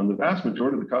right now? And the vast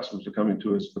majority of the customers are coming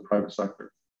to us from the private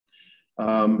sector.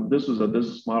 This was a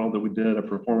business model that we did, a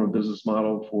pro forma business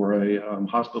model for a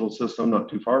hospital system not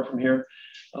too far from here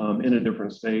in a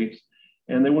different state.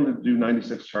 And they wanted to do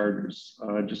 96 chargers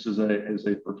just as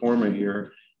a pro forma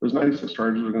here. Those 96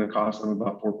 chargers were going to cost them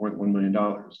about $4.1 million.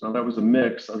 Now that was a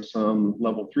mix of some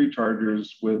level 3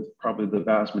 chargers, with probably the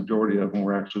vast majority of them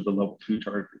were actually the level 2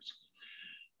 chargers.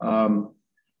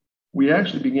 We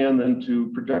actually began then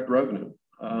to project revenue,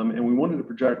 and we wanted to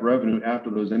project revenue after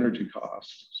those energy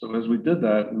costs. So as we did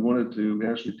that, we wanted to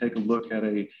actually take a look at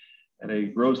a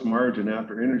gross margin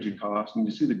after energy costs, and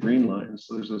you see the green lines.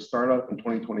 So there's a startup in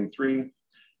 2023.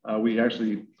 We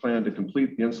actually plan to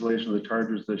complete the installation of the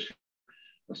chargers this year,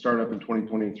 a startup in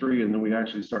 2023, and then we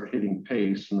actually start hitting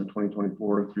pace in the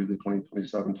 2024 through the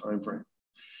 2027 timeframe.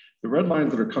 The red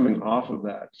lines that are coming off of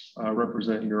that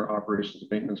represent your operations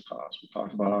and maintenance costs. We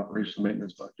talked about operations and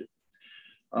maintenance budget.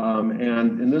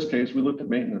 And in this case, we looked at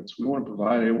maintenance. We want to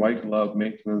provide a white glove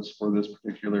maintenance for this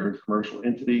particular commercial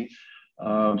entity.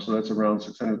 So that's around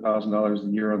 $600,000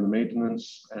 a year on the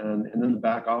maintenance, and then the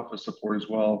back office support as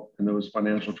well, and those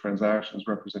financial transactions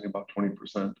representing about 20%.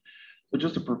 So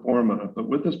just a pro forma, but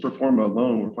with this pro forma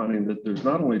alone, we're finding that there's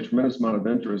not only a tremendous amount of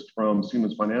interest from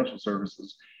Siemens Financial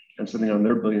Services and sitting on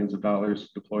their billions of dollars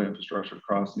to deploy infrastructure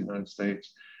across the United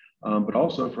States, but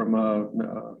also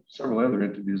from several other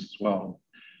entities as well.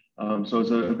 So it's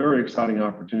a very exciting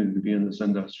opportunity to be in this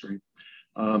industry.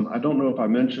 I don't know if I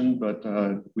mentioned, but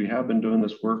we have been doing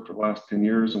this work for the last 10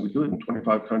 years, and we do it in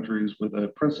 25 countries with a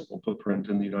principal footprint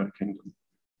in the United Kingdom.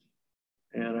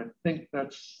 And I think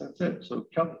that's it. So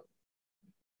Kelly.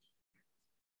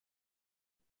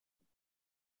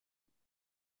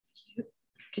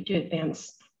 Could you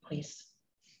advance, please?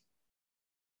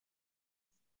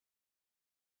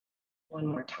 One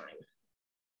more time.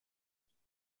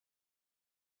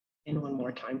 And one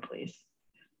more time, please.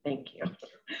 Thank you.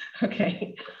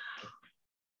 Okay.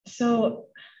 So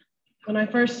when I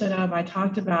first stood up, I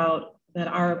talked about that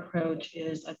our approach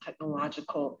is a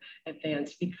technological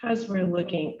advance because we're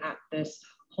looking at this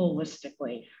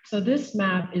holistically. So this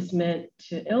map is meant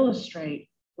to illustrate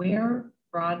where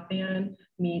broadband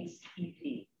meets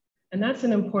EV. And that's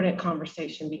an important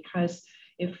conversation because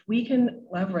if we can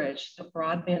leverage the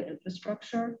broadband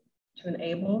infrastructure to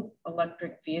enable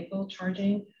electric vehicle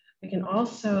charging, we can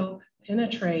also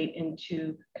penetrate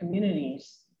into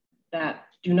communities that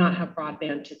do not have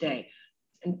broadband today.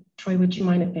 And Troy, would you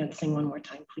mind advancing one more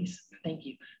time, please? Thank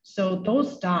you. So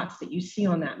those dots that you see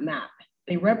on that map,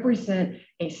 they represent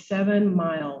a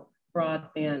 7-mile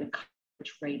broadband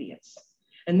coverage radius.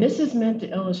 And this is meant to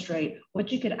illustrate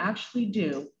what you could actually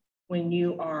do when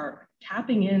you are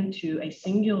tapping into a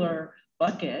singular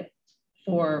bucket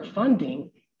for funding.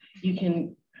 You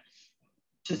can,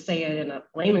 to say it in a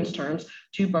layman's terms,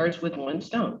 2 birds with 1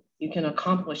 stone. You can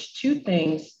accomplish 2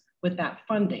 things with that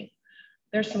funding.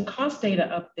 There's some cost data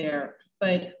up there,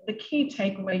 but the key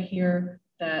takeaway here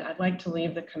that I'd like to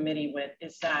leave the committee with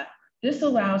is that this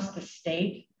allows the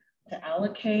state to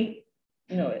allocate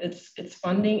its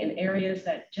funding in areas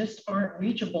that just aren't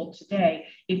reachable today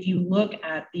if you look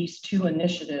at these 2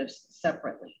 initiatives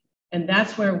separately. And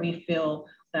that's where we feel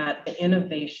that the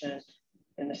innovation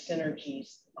and the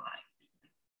synergies lie.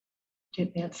 To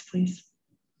advance, please.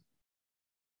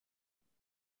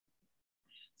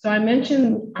 So I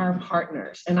mentioned our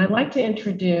partners, and I'd like to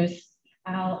introduce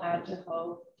Al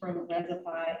Adjaho from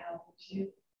Resify. Al, would you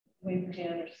wave your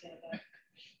hand or stand up?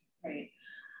 Great.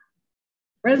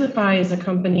 Resify is a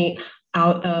company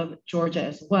out of Georgia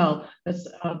as well. That's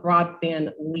a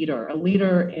broadband leader, a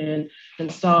leader in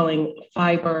installing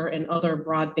fiber and other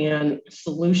broadband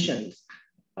solutions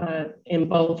in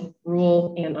both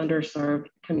rural and underserved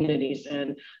communities.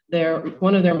 And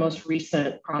one of their most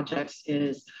recent projects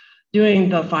is doing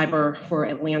the fiber for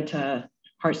Atlanta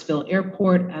Hartsfield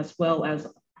Airport, as well as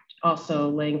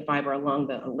also laying fiber along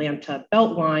the Atlanta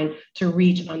Beltline to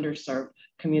reach underserved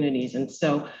communities. And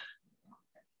so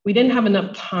we didn't have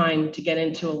enough time to get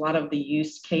into a lot of the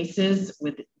use cases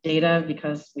with data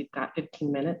because we've got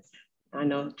 15 minutes. I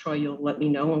know, Troy, you'll let me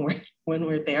know when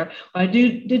we're there. But I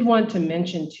did want to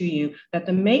mention to you that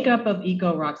the makeup of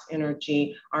Eco-Rocks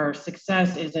Energy, our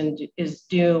success is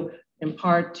due in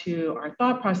part to our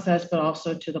thought process, but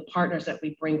also to the partners that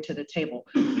we bring to the table.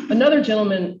 Another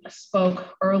gentleman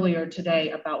spoke earlier today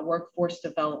about workforce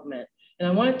development, and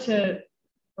I wanted to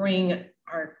bring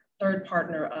our 3rd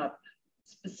partner up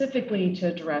specifically to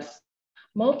address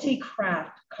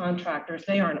Multi-Craft Contractors.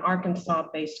 They are an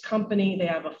Arkansas-based company. They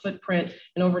have a footprint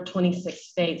in over 26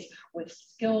 states with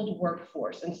skilled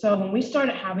workforce. And so when we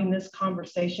started having this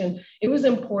conversation, it was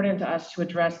important to us to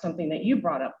address something that you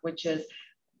brought up, which is,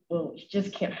 well, you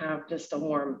just can't have just a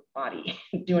warm body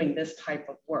doing this type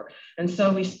of work. And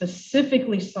so we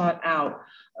specifically sought out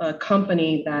a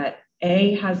company that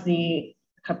has the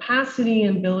capacity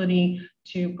and ability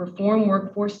to perform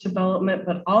workforce development,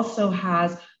 but also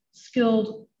has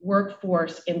skilled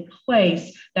workforce in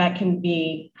place that can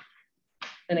be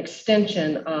an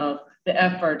extension of the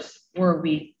efforts were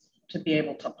we to be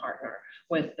able to partner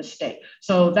with the state.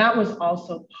 So that was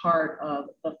also part of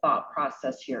the thought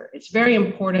process here. It's very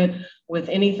important with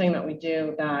anything that we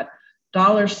do that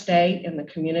dollars stay in the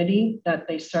community, that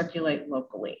they circulate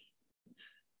locally.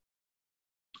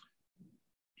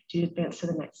 Could you advance to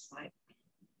the next slide?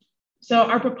 So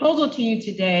our proposal to you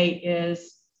today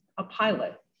is a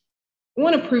pilot. We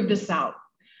want to prove this out.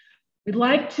 We'd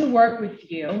like to work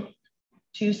with you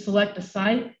to select a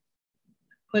site,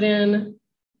 put in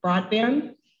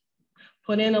broadband,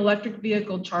 put in electric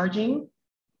vehicle charging,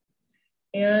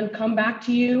 and come back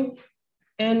to you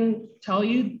and tell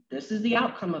you this is the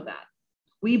outcome of that.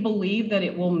 We believe that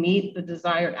it will meet the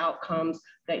desired outcomes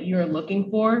that you're looking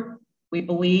for. We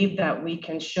believe that we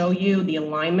can show you the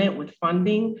alignment with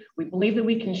funding. We believe that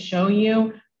we can show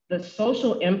you the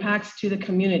social impacts to the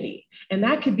community. And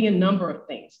that could be a number of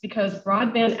things, because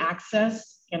broadband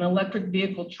access and electric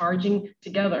vehicle charging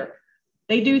together,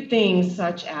 they do things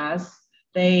such as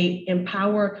they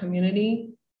empower a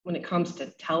community when it comes to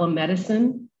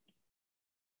telemedicine,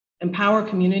 empower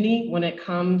community when it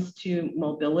comes to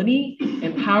mobility,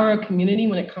 empower a community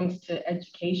when it comes to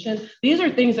education. These are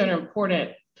things that are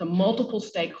important to multiple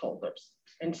stakeholders.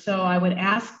 And so I would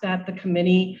ask that the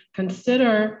committee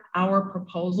consider our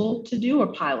proposal to do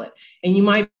a pilot. And you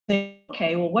might think,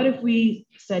 okay, well, what if we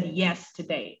said yes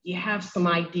today? You have some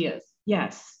ideas.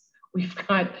 Yes, we've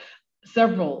got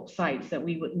several sites that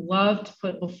we would love to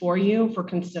put before you for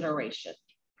consideration.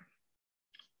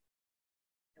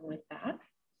 And with that,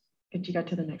 could you go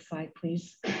to the next slide,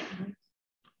 please?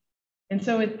 And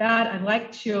so with that, I'd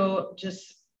like to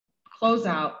just close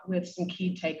out with some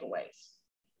key takeaways.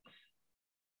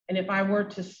 And if I were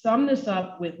to sum this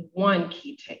up with one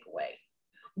key takeaway,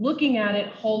 looking at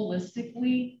it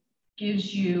holistically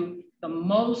gives you the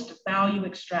most value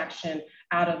extraction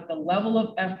out of the level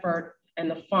of effort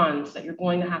and the funds that you're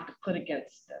going to have to put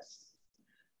against this.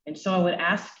 And so I would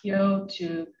ask you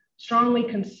to strongly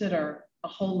consider a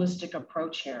holistic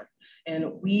approach here.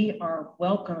 And we are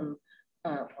welcome,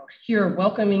 here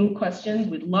welcoming questions.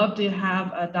 We'd love to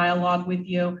have a dialogue with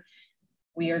you.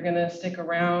 We are going to stick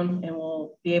around and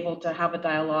we'll be able to have a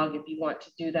dialogue if you want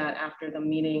to do that after the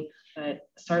meeting. But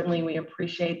certainly we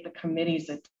appreciate the committee's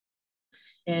and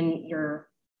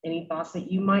any thoughts that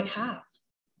you might have.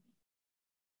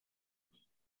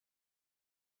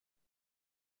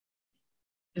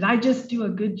 Did I just do a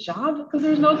good job because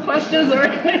there's no questions or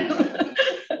anything?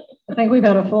 I think we've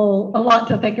had a lot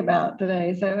to think about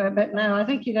today. So, but no, I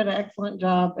think you did an excellent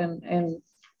job, and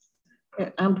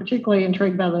I'm particularly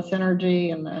intrigued by the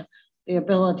synergy and the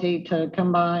ability to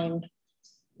combine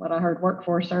what I heard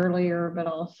workforce earlier, but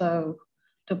also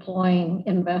deploying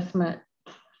investment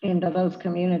into those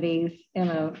communities in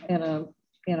a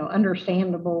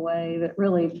understandable way that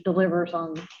really delivers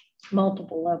on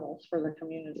multiple levels for the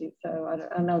community. So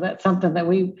I know that's something that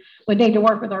we would need to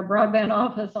work with our broadband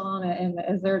office on, and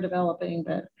as they're developing,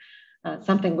 but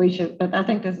something we should, but I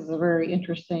think this is a very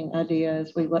interesting idea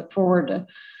as we look forward to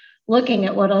looking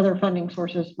at what other funding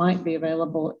sources might be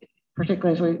available,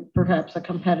 particularly as we perhaps a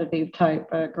competitive type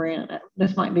grant.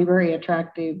 This might be very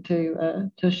attractive to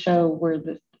show where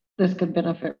this could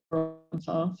benefit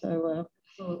Arkansas. So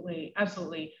absolutely,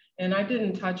 absolutely. And I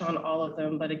didn't touch on all of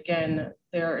them, but again,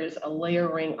 there is a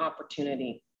layering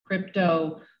opportunity: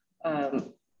 crypto,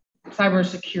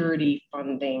 cybersecurity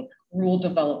funding, rural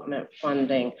development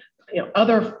funding,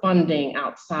 other funding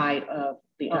outside of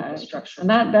the infrastructure. And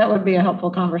that would be a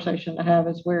helpful conversation to have,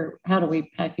 is how do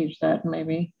we package that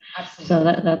maybe? Absolutely.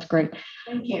 So that's great.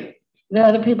 Thank you. The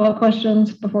other people have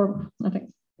questions before? I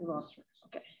think we lost her.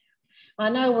 Okay. I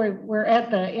know we're at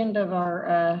the end of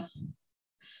our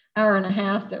hour and a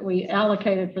half that we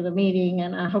allocated for the meeting,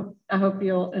 and I hope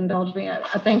you'll indulge me.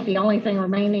 I think the only thing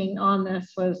remaining on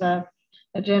this was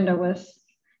agenda was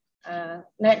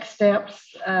next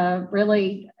steps.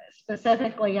 Really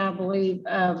specifically, I believe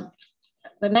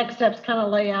the next steps kind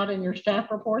of lay out in your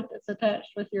staff report that's attached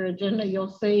with your agenda.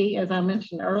 You'll see, as I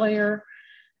mentioned earlier,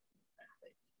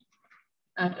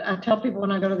 I tell people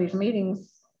when I go to these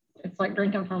meetings, it's like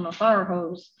drinking from a fire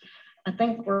hose. I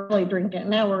think we're really drinking,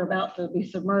 now we're about to be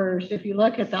submerged. If you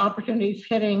look at the opportunities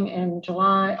hitting in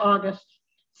July, August,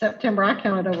 September, I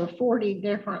counted over 40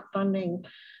 different funding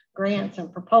grants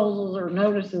and proposals or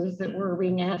notices that we're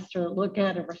being asked to look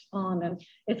at and respond. And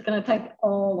it's going to take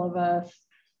all of us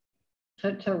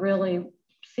to really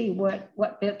see what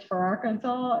fits for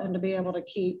Arkansas, and to be able to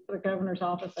keep the governor's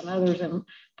office and others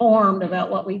informed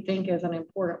about what we think is an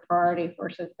important priority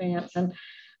for advance. And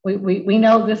we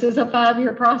know this is a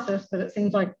 5-year process, but it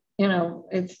seems like,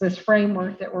 it's this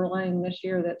framework that we're laying this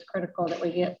year that's critical that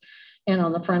we get in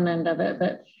on the front end of it.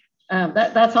 But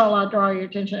that's all I'll draw your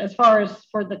attention. As far as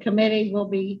for the committee, we'll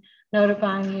be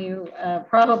notifying you,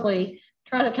 probably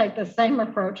try to take the same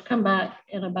approach, come back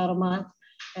in about a month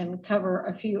and cover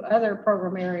a few other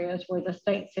program areas where the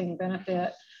state's seeing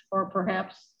benefit, or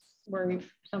perhaps where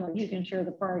some of you can share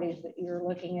the priorities that you're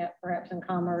looking at, perhaps in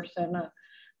commerce and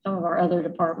some of our other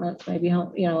departments, maybe,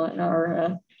 in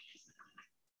our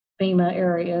FEMA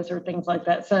areas or things like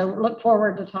that. So look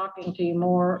forward to talking to you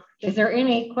more. Is there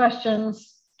any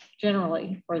questions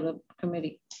generally for the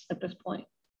committee at this point?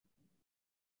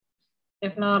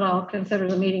 If not, I'll consider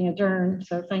the meeting adjourned.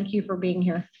 So thank you for being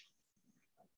here.